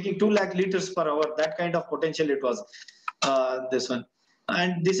potential of taking 2 lakh liters per hour. That kind of potential it was. This one.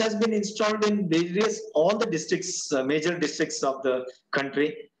 And this has been installed in all the districts, major districts of the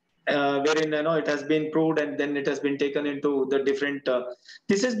country, wherein it has been proved, and then it has been taken into the different.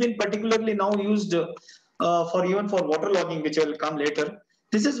 This has been particularly now used even for water logging, which will come later.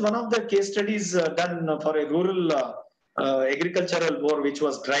 This is one of the case studies done for a rural agricultural bore which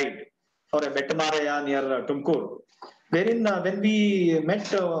was dried for a Bettamaraya near Tumkur, wherein when we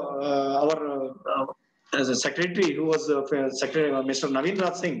met our as a secretary, who was secretary, Mr. Naveen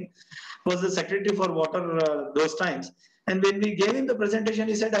Raj Singh, was the secretary for water those times. And when we gave him the presentation,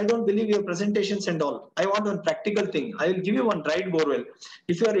 he said, "I don't believe your presentations and all. I want one practical thing. I will give you one dried borewell.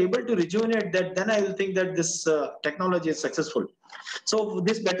 If you are able to rejuvenate that, then I will think that this technology is successful." So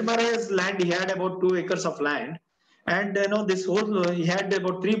this Betamaraya's land, he had about 2 acres of land, and this whole he had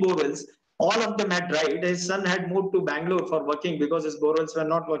about 3 borewells. All of them had dried. His son had moved to Bangalore for working because his borewells were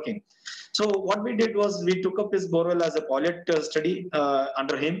not working. So what we did was, we took up his borewell as a pilot study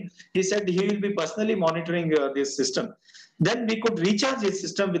under him. He said he will be personally monitoring this system. Then we could recharge his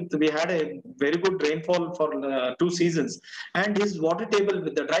system we had a very good rainfall for 2 seasons, and his water table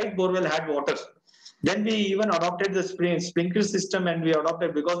with the dried borewell had water. Then we even adopted the sprinkler system, and we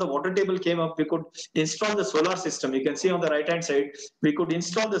adopted, because the water table came up, we could install the solar system. You can see on the right hand side, we could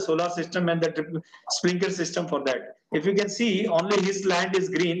install the solar system and the sprinkler system for that. If you can see, only his land is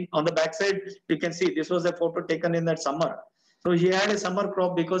green. On the back side, you can see this was a photo taken in that summer. So he had a summer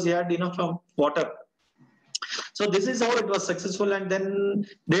crop because he had enough water. So this is how it was successful, and then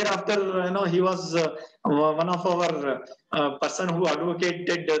thereafter, he was one of our person who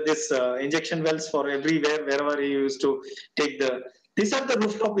advocated this injection wells for everywhere, wherever he used to take the These are the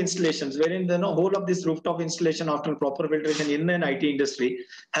rooftop installations wherein the whole of this rooftop installation after proper filtration in an IT industry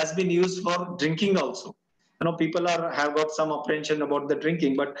has been used for drinking also. People have got some apprehension about the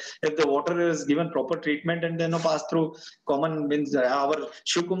drinking, but if the water is given proper treatment and then pass through common means, our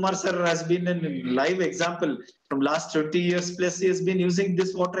Shukumar sir has been a live example from last 20 years plus. He has been using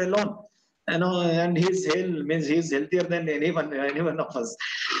this water alone, and his he's healthier than anyone of us.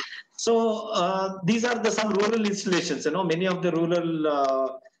 So these are the some rural installations. Many of the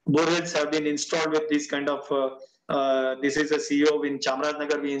rural borewells have been installed with this kind of. This is a CEO in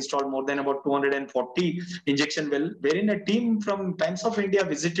Chamarajanagar. We installed more than about 240 injection well, wherein a team from Times of India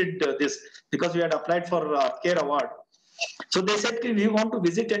visited this because we had applied for Care Award. So they said we want to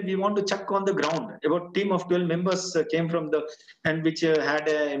visit and we want to check on the ground. About team of 12 members came from the and which had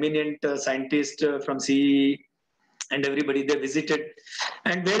an eminent scientist from CE. And everybody they visited,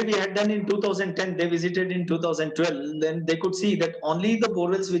 and where we had done in 2010, they visited in 2012. Then they could see that only the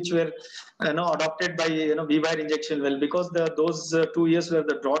borewells which were adopted by Vivire injection well, because those 2 years were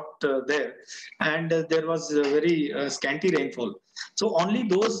the drought there, and there was very scanty rainfall. So only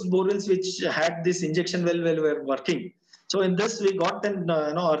those borewells which had this injection well were working. So in this we got an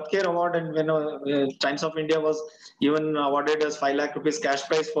Earth Care Award, and when Times of India was even awarded as 5 lakh rupees cash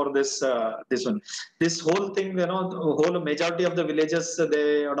prize for this one. This whole thing, the whole majority of the villages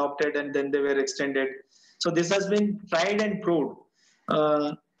they adopted and then they were extended. So this has been tried and proved.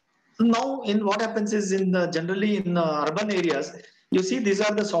 Now, in what happens is generally in urban areas, you see these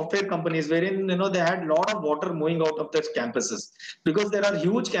are the software companies wherein they had a lot of water moving out of their campuses, because there are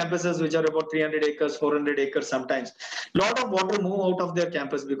huge campuses which are about 300 acres, 400 acres sometimes. Lot of water move out of their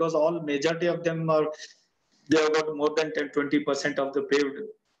campus because all majority of them they have got more than 10-20% of the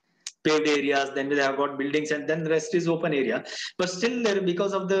paved areas, then they have got buildings, and then the rest is open area. But still there,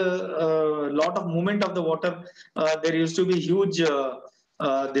 because of the lot of movement of the water, there used to be huge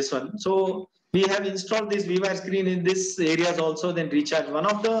this one. So we have installed this Vivire screen in this areas also, then recharge. One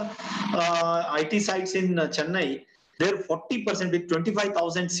of the IT sites in Chennai, there 40% with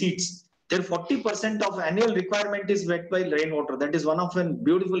 25,000 seats, there 40% of annual requirement is met by rainwater. That is one of a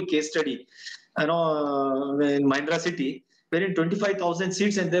beautiful case study, in Mahindra city, wherein 25,000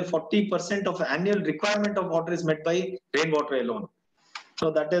 seats and there 40% of annual requirement of water is met by rainwater alone.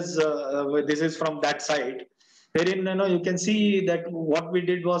 So that is this is from that side, wherein you can see that what we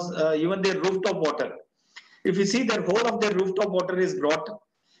did was even their rooftop water. If you see, their whole of their rooftop water is brought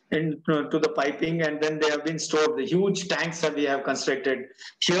in to the piping, and then they have been stored. The huge tanks that we have constructed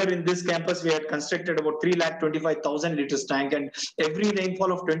here in this campus, we had constructed about 3,25,000 liters tank, and every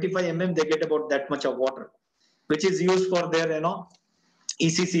rainfall of 25 mm they get about that much of water, which is used for their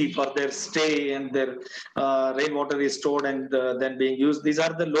ECC, for their stay, and their rainwater is stored and then being used. These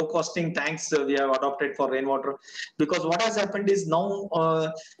are the low costing tanks we have adopted for rainwater, because what has happened is now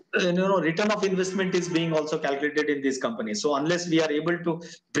return of investment is being also calculated in these companies. So unless we are able to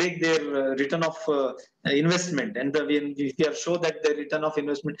break their return of investment, and we have shown that the return of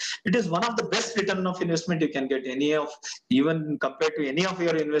investment, it is one of the best return of investment you can get, even compared to any of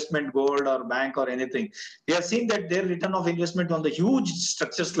your investment, gold or bank or anything. We have seen that their return of investment on the huge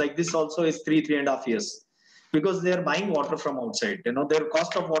structures like this also is 3.5 years, because they are buying water from outside. Their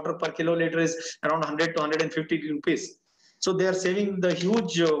cost of water per kiloliter is around 100 to 150 rupees. So they are saving the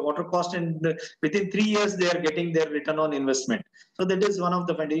huge water cost, and within 3 years they are getting their return on investment. So that is one of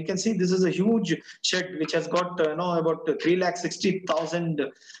the findings. You can see this is a huge shed which has got about 360,000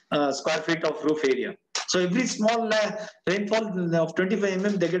 square feet of roof area. So every small rainfall of 25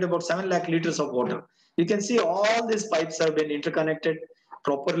 mm, they get about 7 lakh liters of water. You can see all these pipes have been interconnected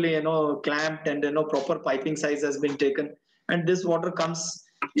properly, clamped, and proper piping size has been taken, and this water comes.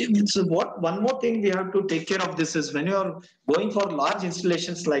 So one more thing we have to take care of this is, when you are going for large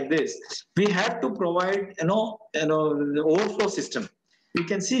installations like this, we have to provide overflow system. You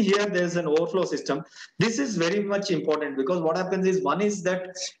can see here there's an overflow system. This is very much important, because what happens is, one is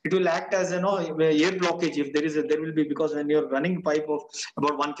that it will act as air blockage if there will be, because when you're running pipe of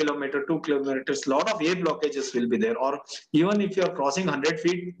about 1 kilometer, 2 kilometers, lot of air blockages will be there, or even if you're crossing 100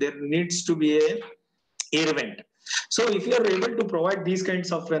 feet, there needs to be a air vent. So if you are able to provide these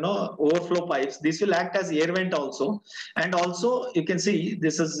kinds of overflow pipes, this will act as air vent also. And also you can see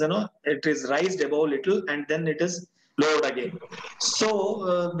this is it is raised above little, and then it is lowered again.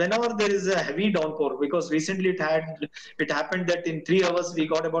 So whenever there is a heavy downpour, because recently it happened that in 3 hours we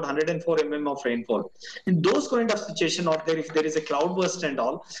got about 104 mm of rainfall. In those kind of situation, or there, if there is a cloud burst and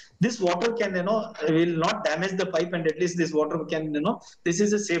all, this water can will not damage the pipe, and at least this water can this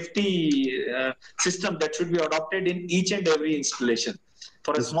is a safety system that should be adopted in each and every installation.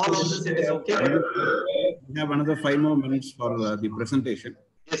 For a small house, it is okay. We have another 5 more minutes for the presentation.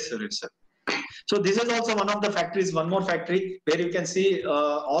 Yes, sir. Yes, sir. So this is also one of the factories, one more factory where you can see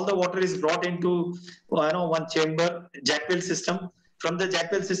all the water is brought into one chamber jackwell system. From the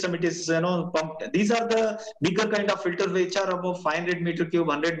jackwell system, it is pumped. These are the bigger kind of filters which are above 500 meter cube,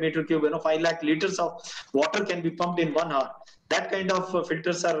 100 meter cube. 5 lakh liters of water can be pumped in 1 hour. That kind of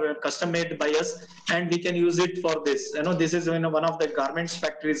filters are custom made by us, and we can use it for this. This is one of the garments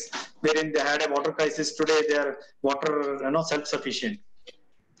factories wherein they had a water crisis. Today they are water self-sufficient.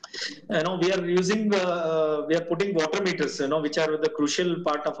 We are using we are putting water meters, which are the crucial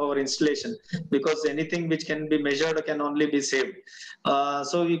part of our installation, because anything which can be measured can only be saved.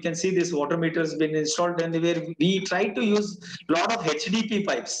 So you can see this water meters been installed, and where we try to use a lot of HDP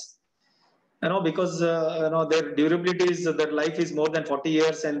pipes. Because their durability is, their life is more than 40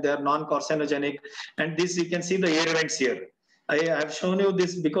 years, and they are non-carcinogenic. And this, you can see the air vents here. I have shown you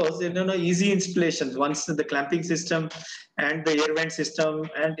this because easy installations. Once the clamping system and the air vent system,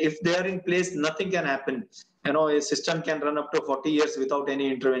 and if they are in place, nothing can happen. A system can run up to 40 years without any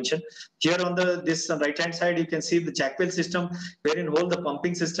intervention. Here on this right hand side, you can see the jackwell system, wherein whole the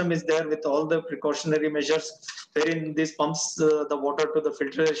pumping system is there with all the precautionary measures, wherein this pumps the water to the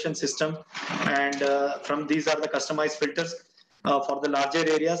filtration system, and from these are the customized filters for the larger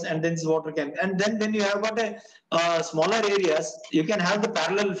areas, and then this water can, and then when you have got a smaller areas, you can have the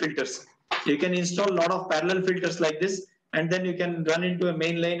parallel filters. You can install a lot of parallel filters like this, and then you can run into a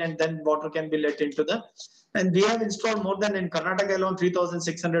main line, and then water can be let into the. And we have installed more than, in Karnataka alone,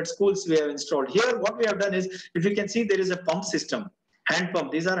 3,600 schools we have installed. Here, what we have done is, if you can see, there is a pump system, hand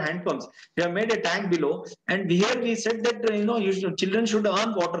pump. These are hand pumps. We have made a tank below, and here we said that children should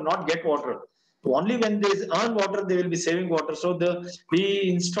earn water, not get water. Only when they earn water, they will be saving water. So we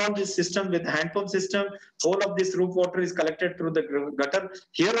installed this system with hand pump system. Whole of this roof water is collected through the gutter.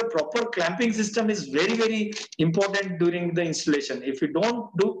 Here, a proper clamping system is very, very important during the installation. If you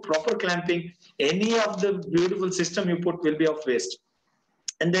don't do proper clamping, any of the beautiful system you put will be of waste.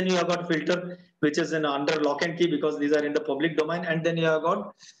 And then you have got filter, which is under lock and key, because these are in the public domain. And then you have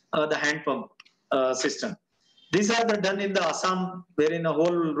got the hand pump system. These are done in the Assam, wherein a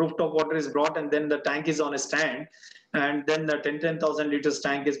whole rooftop water is brought, and then the tank is on a stand, and then the 10,000 liters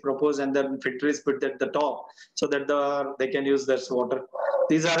tank is proposed, and then filter is put at the top, so that they can use this water.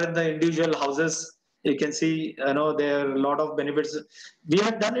 These are in the individual houses. You can see, there are a lot of benefits. We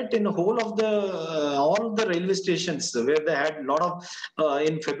have done it in the whole of all the railway stations, where they had a lot of,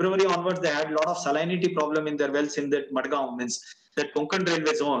 in February onwards, they had a lot of salinity problem in their wells in that Madgaon, means that Konkan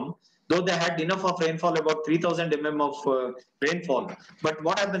railway zone. Though they had enough of rainfall, about 3,000 mm of rainfall. But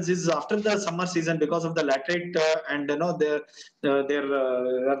what happens is, after the summer season, because of the laterite and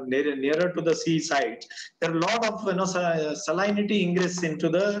they're nearer to the sea side, there are a lot of salinity ingress into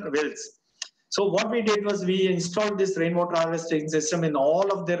the wells. So what we did was, we installed this rainwater harvesting system in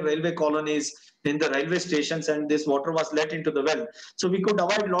all of their railway colonies, in the railway stations, and this water was let into the well. So we could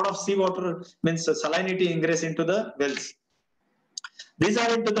avoid a lot of seawater, means salinity ingress into the wells. These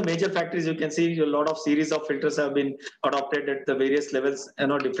are into the major factories. You can see a lot of series of filters have been adopted at the various levels,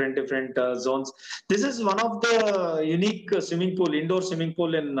 different zones. This is one of the unique swimming pool, indoor swimming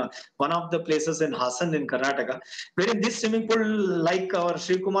pool in one of the places in Hassan in Karnataka, wherein this swimming pool, like our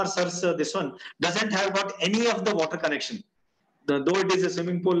Sri Kumar sir's this one, doesn't have got any of the water connection. Though it is a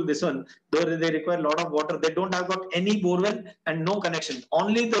swimming pool, this one, though they require a lot of water, they don't have got any borewell and no connection.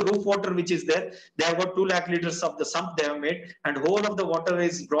 Only the roof water which is there. They have got 2 lakh liters of the sump they have made, and whole of the water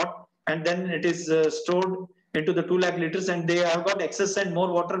is brought, and then it is stored into the 2 lakh liters, and they have got excess and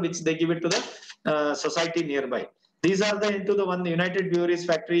more water which they give it to the society nearby. These are into the one United Breweries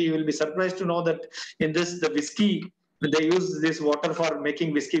factory. You will be surprised to know that in this, the whiskey, they use this water for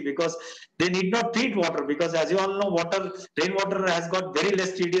making whiskey, because they need not treat water, because as you all know, rainwater has got very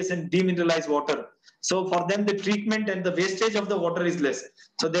less TDS and demineralized water. So for them, the treatment and the wastage of the water is less.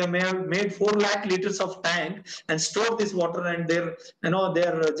 So they may have made 4 lakh liters of tank and store this water, and they're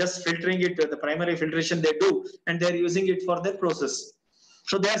just filtering it, the primary filtration they do, and they're using it for their process.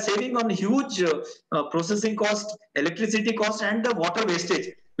 So they are saving on huge processing cost, electricity cost, and the water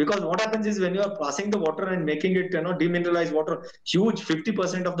wastage. Because what happens is, when you are passing the water and making it demineralized water, huge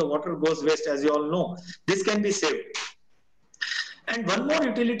 50% of the water goes waste, as you all know. This can be saved. And one more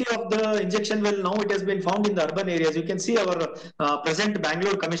utility of the injection well, now it has been found in the urban areas. You can see our present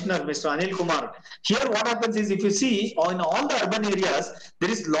Bangalore Commissioner, Mr. Anil Kumar. Here what happens is, if you see, in all the urban areas, there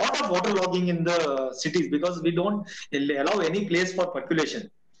is a lot of water logging in the cities, because we don't allow any place for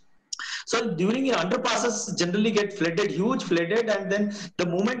population. So during underpasses generally get flooded, huge flooded, and then the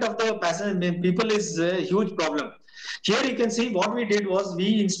movement of the passenger people is a huge problem. Here you can see what we did was,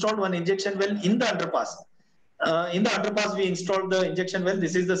 we installed one injection well in the underpass. In the underpass, we installed the injection well.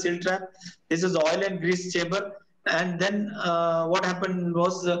 This is the sill trap. This is oil and grease chamber. And then what happened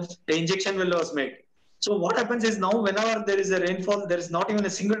was the injection well was made. So what happens is now whenever there is a rainfall, there is not even a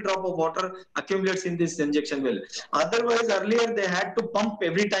single drop of water accumulates in this injection well. Otherwise, earlier they had to pump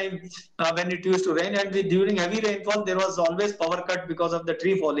every time when it used to rain, and during heavy rainfall, there was always power cut because of the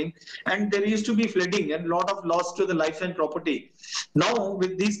tree falling, and there used to be flooding and lot of loss to the life and property. Now,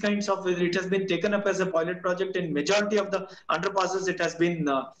 with these kinds of, it has been taken up as a pilot project in majority of the underpasses, it has been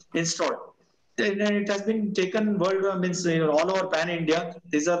installed. And it has been taken world, means all over pan India.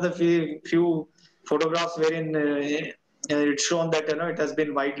 These are the few photographs wherein it's shown that it has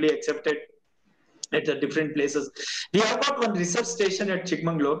been widely accepted at the different places. We have got one research station at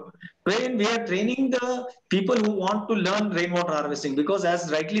Chikmagalur, wherein we are training the people who want to learn rainwater harvesting, because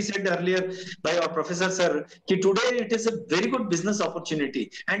as rightly said earlier by our professor sir, today it is a very good business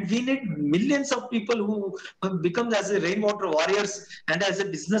opportunity, and we need millions of people who become as a rainwater warriors and as a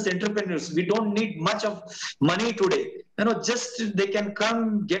business entrepreneurs. We don't need much of money today. Just they can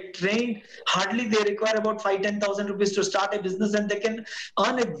come, get trained. Hardly they require about 5,000-10,000 rupees to start a business, and they can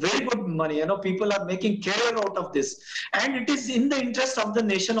earn a very good money. People are making career out of this, and it is in the interest of the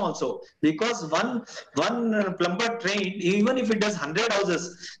nation also, because one plumber trained, even if it does 100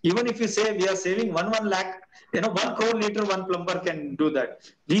 houses, even if you say we are saving 1 lakh, 1 crore liter, one plumber can do that.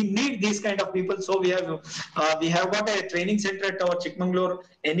 We need these kind of people. So we have got a training center at our Chikmagalur.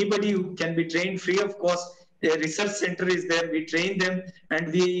 Anybody who can be trained free of cost. A research center is there. We train them,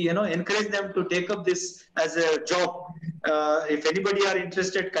 and we encourage them to take up this as a job. If anybody are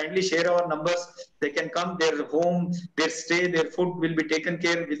interested, kindly share our numbers. They can come. Their home, their stay, their food will be taken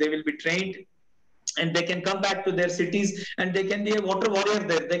care. They will be trained, and they can come back to their cities, and they can be a water warrior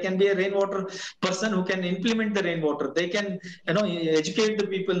there. They can be a rainwater person who can implement the rainwater. They can educate the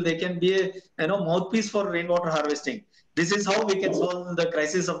people. They can be a mouthpiece for rainwater harvesting. This is how we can solve the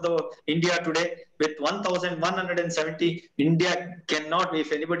crisis of the India today. With 1,170, India cannot.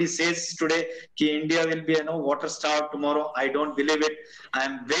 If anybody says today India will be water starved tomorrow, I don't believe it. I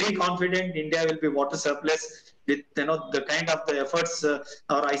am very confident India will be water surplus with the kind of the efforts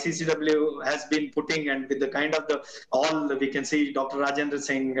our ICCW has been putting, and with the kind of we can see Dr. Rajendra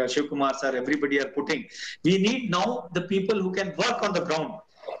Singh, Shiv Kumar sir, everybody are putting. We need now the people who can work on the ground.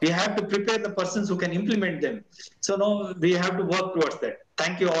 We have to prepare the persons who can implement them. So now we have to work towards that.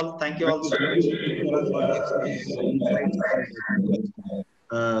 Thank you all. Thank you all so much. For the excellent insights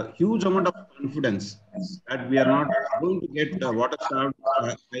and huge amount of confidence that we are not going to get water starved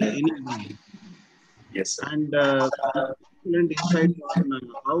by any means. Yes, sir. And excellent insight on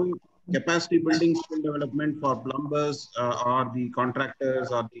how capacity building skill development for plumbers or the contractors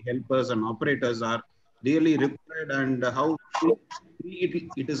or the helpers and operators are really required, and how free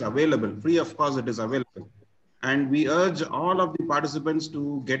it is available. Free of cost it is available. And we urge all of the participants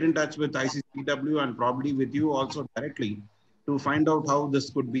to get in touch with ICCW and probably with you also directly to find out how this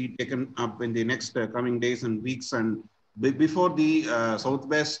could be taken up in the next coming days and weeks. And before the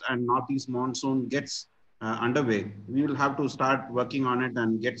southwest and northeast monsoon gets underway, we will have to start working on it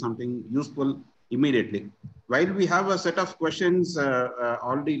and get something useful immediately. While we have a set of questions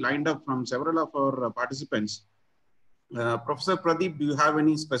already lined up from several of our participants, Professor Pradeep, do you have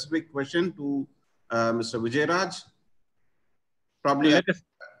any specific question to Mr. Vijayraj? Probably.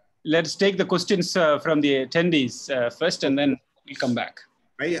 Let's take the questions from the attendees first, and then we'll come back.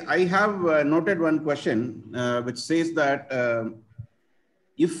 I have noted one question which says that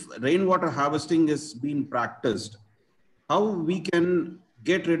if rainwater harvesting is being practiced, how we can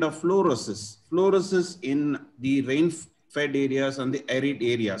get rid of fluorosis in the rain-fed areas and the arid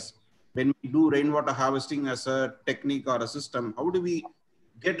areas. When we do rainwater harvesting as a technique or a system, how do we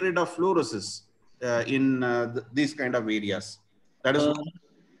get rid of fluorosis in these kind of areas? That is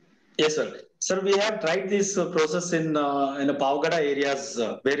yes, sir. Sir, we have tried this process in the Pavgada areas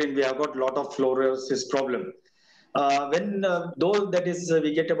wherein we have got a lot of fluorosis problem. Though that is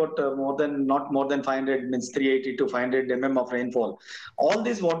we get about not more than 500, means 380 to 500 mm of rainfall. All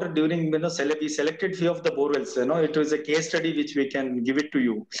this water during we selected few of the borewells. It was a case study which we can give it to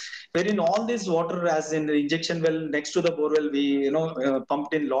you. Wherein all this water, as in the injection well next to the borewell, we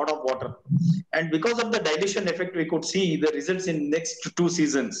pumped in lot of water, and because of the dilution effect, we could see the results in next 2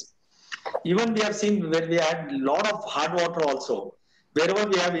 seasons. Even we have seen where we had lot of hard water also. Wherever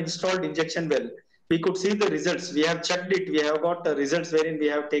we have installed injection well, we could see the results. We have checked it. We have got the results wherein we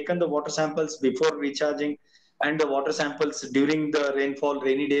have taken the water samples before recharging and the water samples during the rainfall,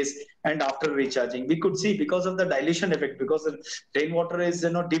 rainy days, and after recharging. We could see because of the dilution effect, because the rainwater is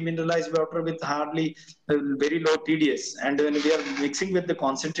demineralized water with hardly very low TDS, and when we are mixing with the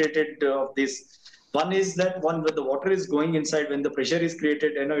concentrated of this, One is that when the water is going inside, when the pressure is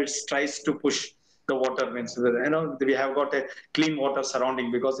created, it tries to push the water. Means, we have got a clean water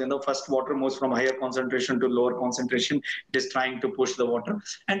surrounding, because first water moves from higher concentration to lower concentration. It is trying to push the water.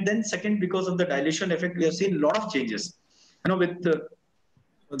 And then second, because of the dilution effect, we have seen a lot of changes. With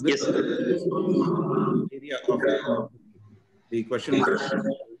So this yes, sir. is from area of the question is,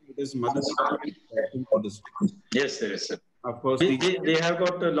 it is Madhuri district. Yes, sir. Yes, sir. Of course, They have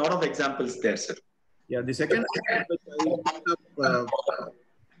got a lot of examples there, sir. yeah. The second question which I picked up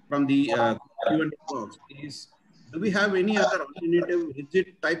from the Q&A box is, do we have any other alternative rigid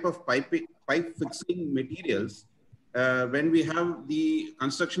type of pipe fixing materials when we have the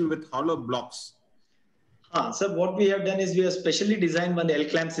construction with hollow blocks? So what we have done is we have specially designed one L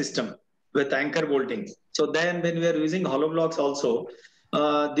clamp system with anchor bolting. So then when we are using hollow blocks also,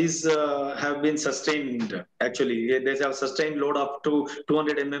 these have been sustained. Actually, they have sustained load up to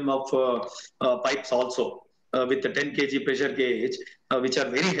 200 mm of pipes also, with the 10 kg pressure gauge, which are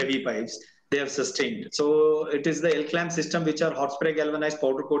very heavy pipes. They have sustained. So it is the L clamp system, which are hot spray galvanized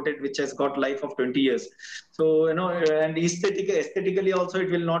powder coated, which has got life of 20 years. So and aesthetically also,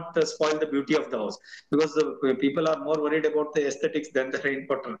 it will not spoil the beauty of the house, because the people are more worried about the aesthetics than the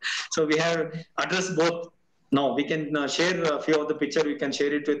rainwater. So we have addressed both. Now we can share a few of the picture. We can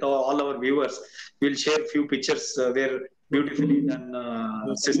share it with all our viewers. We'll share a few pictures where beautifully done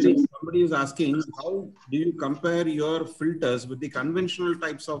systems. Somebody is asking, how do you compare your filters with the conventional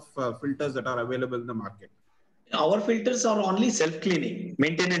types of filters that are available in the market? Our filters are only self-cleaning,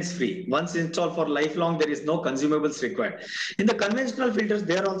 maintenance-free. Once installed for lifelong, there is no consumables required. In the conventional filters,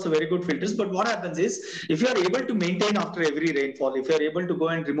 they are also very good filters. But what happens is, if you are able to maintain after every rainfall, if you are able to go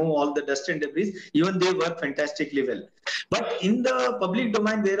and remove all the dust and debris, even they work fantastically well. But in the public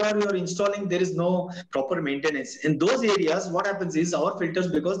domain, where you are installing, there is no proper maintenance. In those areas, what happens is, our filters,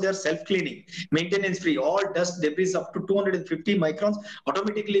 because they are self-cleaning, maintenance-free, all dust, debris up to 250 microns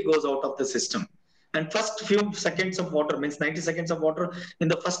automatically goes out of the system. And first few seconds of water, means 90 seconds of water in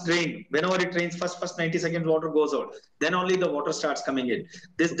the first rain, whenever it rains, first 90 seconds water goes out, then only the water starts coming in.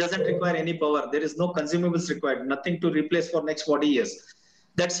 This doesn't require any power. There is no consumables required, nothing to replace for next 40 years.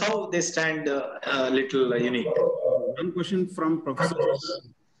 That's how they stand little unique. One question from Professor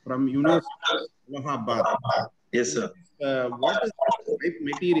from University of Allahabad. Yes, sir. What is the pipe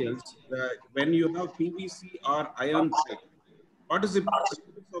materials when you have PVC or iron pipe? What is the process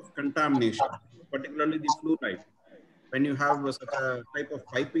of contamination, particularly the fluoride, when you have such a type of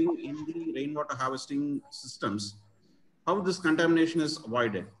piping in the rainwater harvesting systems? How this contamination is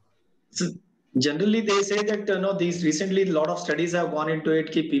avoided? So generally, they say that these recently a lot of studies have gone into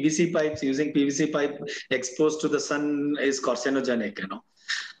it. Ki PVC pipes, using PVC pipe exposed to the sun is carcinogenic.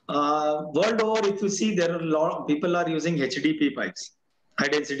 World over, if you see, there are a lot of people are using HDP pipes, high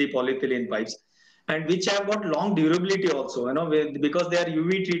density polyethylene pipes, and which have got long durability also. Because they are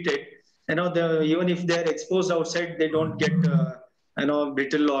UV treated. Even if they are exposed outside, they don't get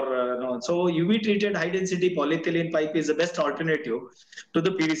brittle or So UV treated high density polyethylene pipe is the best alternative to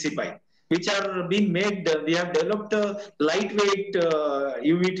the PVC pipe, which are being made. We have developed a lightweight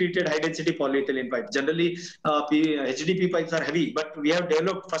UV treated high density polyethylene pipe. Generally, HDP pipes are heavy, but we have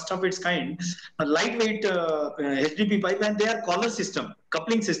developed first of its kind a lightweight HDP pipe, and they are collar system,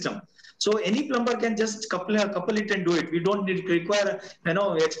 coupling system. So any plumber can just couple it and do it. We don't require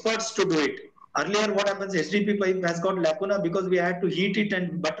experts to do it. Earlier, what happens? HDP pipe has got lacuna because we had to heat it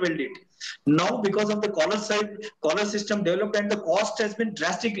and butt weld it. Now, because of the collar system developed, and the cost has been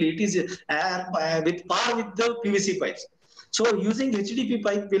drastically, it is with par with the PVC pipes. So using HDP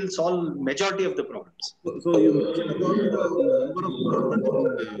pipe will solve majority of the problems. So you mentioned about the number of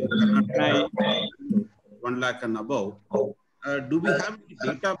borewells in Karnataka, 1 lakh and above. Do we have a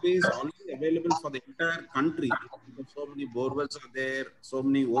database already available for the entire country? Because so many borewells are there, so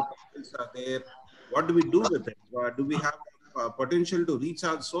many open wells are there. What do we do with it? Do we have potential to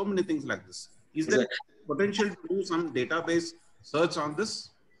recharge so many things like this? Is there potential to do some database search on this?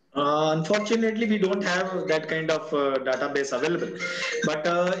 Unfortunately, we don't have that kind of database available. But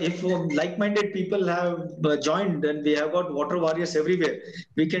if like-minded people have joined, then we have got water warriors everywhere.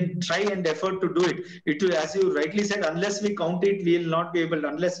 We can try and effort to do it. It will, as you rightly said, unless we count it, we will not be able.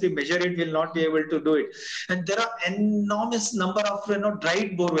 Unless we measure it, we will not be able to do it. And there are enormous number of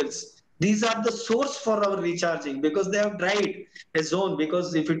dried borewells. These are the source for our recharging, because they have dried a zone.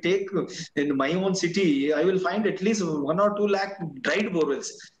 Because if you take in my own city, I will find at least 1 or 2 lakh dried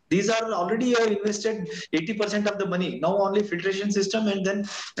borewells. These are already you have invested 80% of the money. Now only filtration system, and then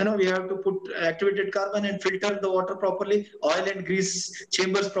we have to put activated carbon and filter the water properly, oil and grease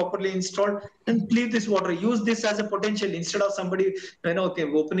chambers properly installed, and leave this water. Use this as a potential instead of somebody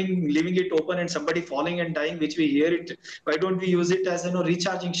leaving it open and somebody falling and dying, which we hear it. Why don't we use it as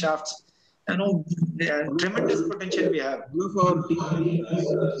recharging shafts? Tremendous potential we have. One of our team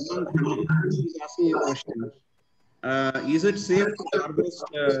members, is asking a question. Is it safe to harvest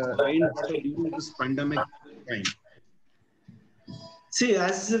rainwater during this pandemic time? See,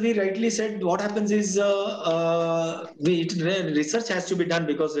 as we rightly said, what happens is research has to be done,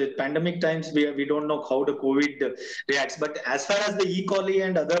 because at pandemic times we don't know how the COVID reacts. But as far as the E. coli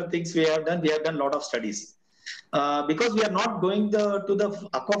and other things we have done a lot of studies. Because we are not going to the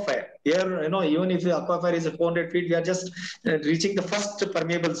aquifer here, even if the aquifer is 400 feet, we are just reaching the first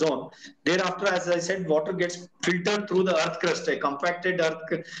permeable zone. Thereafter, as I said, water gets filtered through the earth crust. A compacted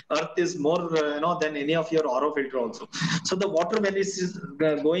earth is more than any of your RO filter also. So the water, when it's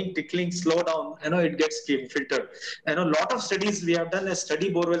going tickling slow down, it gets filtered. A lot of studies we have done, a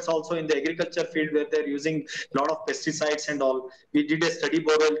study borewells also in the agriculture field, where they're using a lot of pesticides and all. We did a study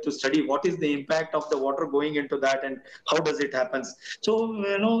borewell to study what is the impact of the water going into that and how does it happen. So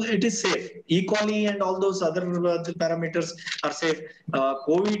it is safe. E. coli and all those other parameters are safe.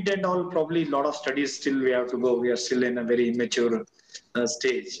 COVID and all, probably a lot of studies still we have to go. We are still in a very immature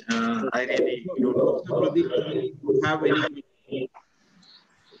stage. I really don't know. Have any?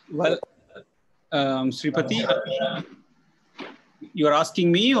 Well, Sripati, you are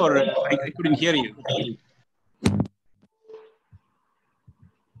asking me, or I couldn't hear you.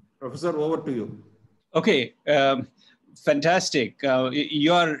 Professor, over to you. Okay, fantastic.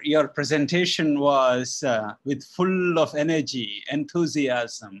 Your presentation was with full of energy,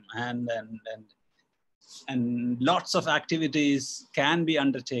 enthusiasm, and lots of activities can be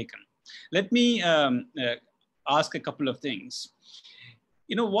undertaken. Let me ask a couple of things.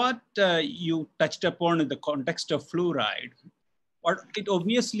 What you touched upon in the context of fluoride, what it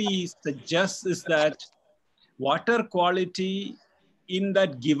obviously suggests is that water quality in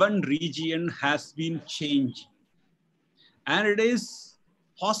that given region has been changing. And it is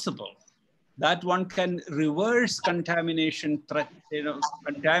possible that one can reverse contamination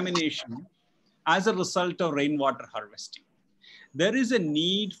as a result of rainwater harvesting. There is a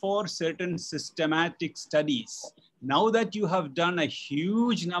need for certain systematic studies. Now that you have done a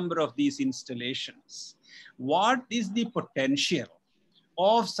huge number of these installations, what is the potential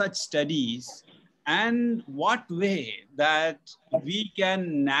of such studies, and what way that we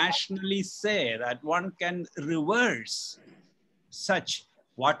can nationally say that one can reverse such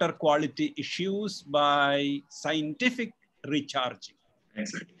water quality issues by scientific recharging?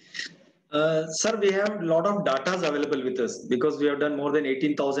 Exactly. Sir, we have a lot of data available with us, because we have done more than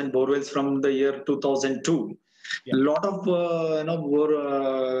 18,000 borewells from the year 2002. Yeah. A lot of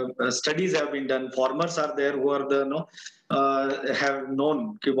studies have been done. Farmers are there who are have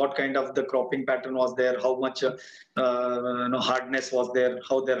known what kind of the cropping pattern was there, how much hardness was there,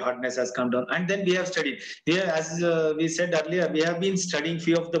 how their hardness has come down, and then we have studied. Here, as we said earlier, we have been studying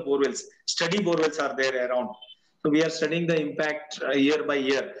few of the borewells. Study borewells are there around. So we are studying the impact year by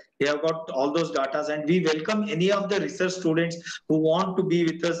year. We have got all those data, and we welcome any of the research students who want to be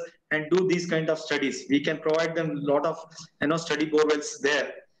with us and do these kind of studies. We can provide them a lot of study borewells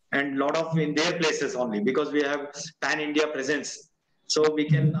there, and lot of in their places only, because we have pan-India presence. So we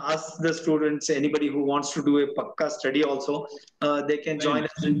can ask the students, anybody who wants to do a Pakka study also, they can join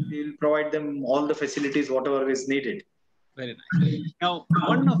us, and we'll provide them all the facilities, whatever is needed. Very nice. Now,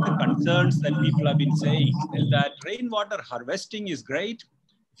 one of the concerns that people have been saying is that rainwater harvesting is great.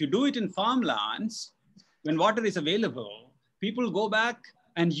 If you do it in farmlands, when water is available, people go back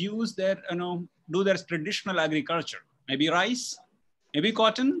and use their, do their traditional agriculture. Maybe rice, maybe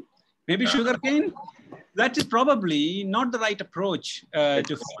cotton, maybe sugarcane. That is probably not the right approach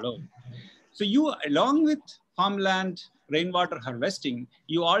to follow. So you, along with farmland rainwater harvesting,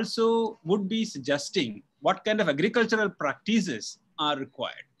 you also would be suggesting what kind of agricultural practices are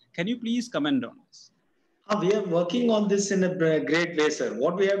required. Can you please comment on this? We are working on this in a great way, sir.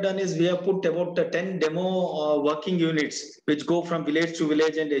 What we have done is we have put about 10 demo working units which go from village to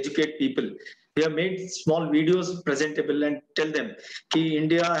village and educate people. We have made small videos presentable and tell them that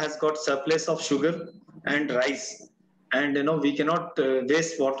India has got surplus of sugar and rice. And we cannot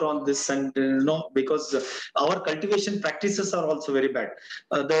waste water on this, and because our cultivation practices are also very bad.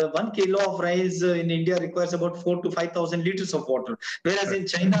 The 1 kilo of rice in India requires about 4,000 to 5,000 liters of water, whereas in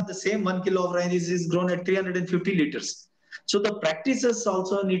China the same 1 kilo of rice is grown at 350 liters. So the practices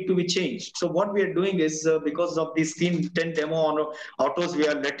also need to be changed. So what we are doing is because of these 10 demo on autos, we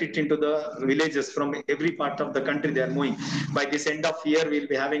are let it into the villages from every part of the country they are moving. By this end of year, we'll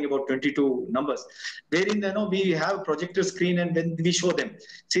be having about 22 numbers. Wherein we have projector screen and then we show them.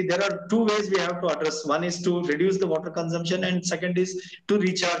 See, there are two ways we have to address. One is to reduce the water consumption and second is to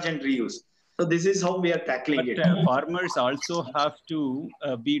recharge and reuse. So this is how we are tackling it. Farmers also have to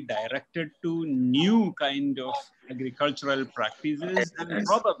be directed to new kind of agricultural practices and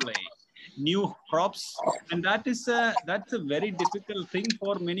probably new crops. And that's a very difficult thing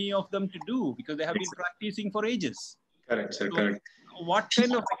for many of them to do because they have been practicing for ages. Correct, sir, so correct. What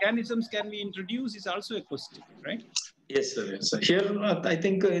kind of mechanisms can we introduce is also a question, right? Yes, sir. Yes, sir. Here, I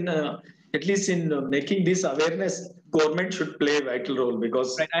think at least in making this awareness, government should play a vital role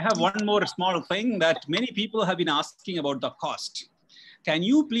because. Right. I have one more small thing that many people have been asking about the cost. Can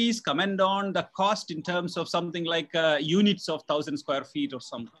you please comment on the cost in terms of something like units of 1,000 square feet or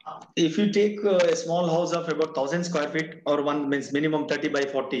something? If you take a small house of about 1,000 square feet or one means minimum 30 by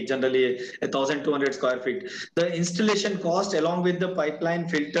 40, generally 1,200 square feet, the installation cost along with the pipeline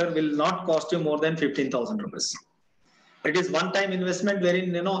filter will not cost you more than 15,000 rupees. It is one-time investment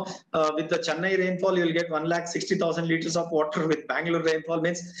wherein, with the Chennai rainfall, you will get 1,60,000 liters of water. With Bangalore rainfall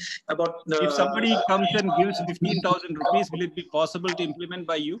means about... if somebody comes and gives 15,000 rupees, will it be possible to implement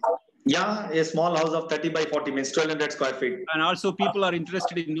by you? Yeah, a small house of 30 by 40 means 1,200 square feet. And also people are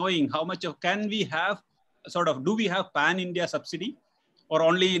interested in knowing how much of, can we have, do we have pan-India subsidy or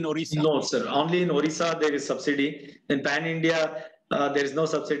only in Orissa? No, sir. Only in Orissa there is subsidy. In pan-India, there is no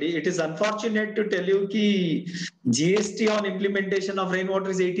subsidy. It is unfortunate to tell you that GST on implementation of rainwater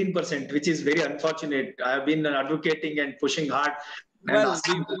is 18%, which is very unfortunate. I have been advocating and pushing hard. Well,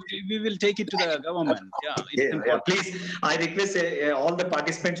 we will take it to the government. Yeah, it's important. Please, I request all the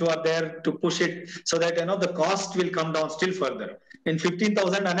participants who are there to push it so that the cost will come down still further. In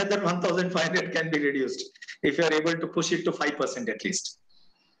 15,000, another 1,500 can be reduced if you are able to push it to 5% at least.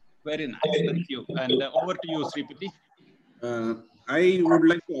 Very nice. Thank you. And over to you, Sripati. I would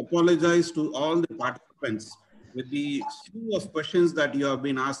like to apologize to all the participants with the slew of questions that you have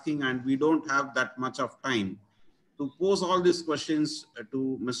been asking, and we don't have that much of time to pose all these questions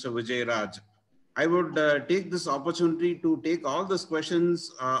to Mr. Vijayraj. I would take this opportunity to take all these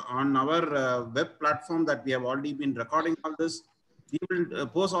questions on our web platform that we have already been recording all this. We will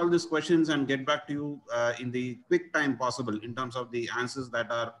pose all these questions and get back to you in the quick time possible in terms of the answers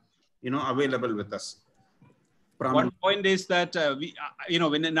that are available with us. One point is that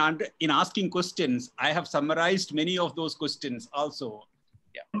when in asking questions, I have summarized many of those questions also.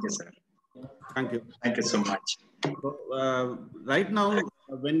 Yeah. Thank you, sir. Thank you. Thank you so much. So, right now,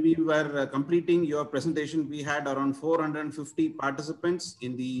 when we were completing your presentation, we had around 450 participants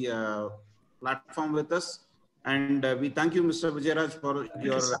in the platform with us. And we thank you, Mr. Vijayraj, for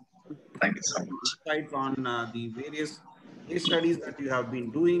your insight on the various case studies that you have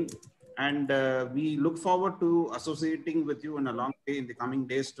been doing. And we look forward to associating with you in a long day in the coming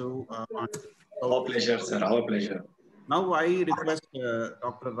days to. Our pleasure, sir. Our pleasure. Now I request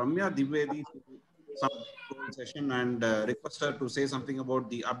Dr. Ramya Divedi to some session and request her to say something about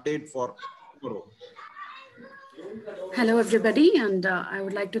the update for tomorrow. Hello, everybody. And I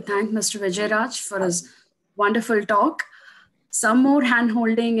would like to thank Mr. Vijayraj for his wonderful talk. Some more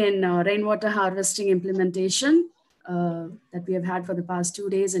hand-holding in rainwater harvesting implementation that we have had for the past 2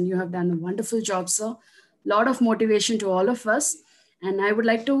 days, and you have done a wonderful job, sir. A lot of motivation to all of us. And I would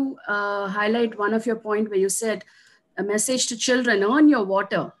like to highlight one of your point where you said a message to children, earn your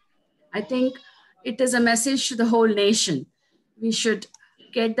water. I think it is a message to the whole nation. We should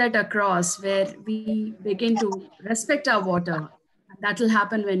get that across where we begin to respect our water. That will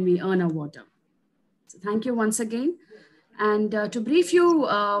happen when we earn our water. So thank you once again. And to brief you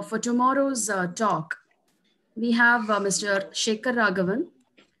for tomorrow's talk, we have Mr. Shekhar Raghavan.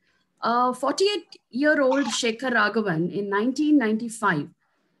 48-year-old Shekhar Raghavan in 1995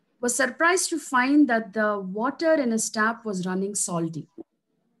 was surprised to find that the water in his tap was running salty.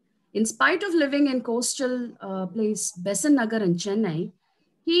 In spite of living in coastal place Besant Nagar in Chennai,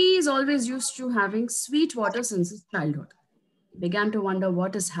 he is always used to having sweet water since his childhood. He began to wonder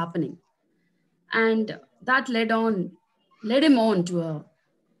what is happening. And that led him on to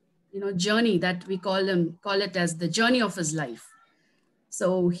a journey that we call it as the journey of his life.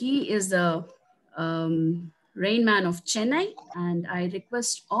 So he is the Rain Man of Chennai, and I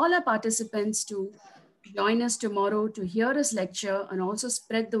request all our participants to join us tomorrow to hear his lecture and also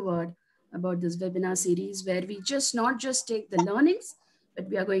spread the word about this webinar series where we not just take the learnings, but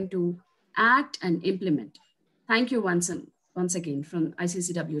we are going to act and implement. Thank you once again from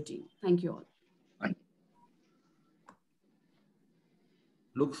ICCW team. Thank you all.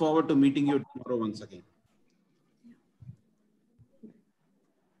 Look forward to meeting you tomorrow once again.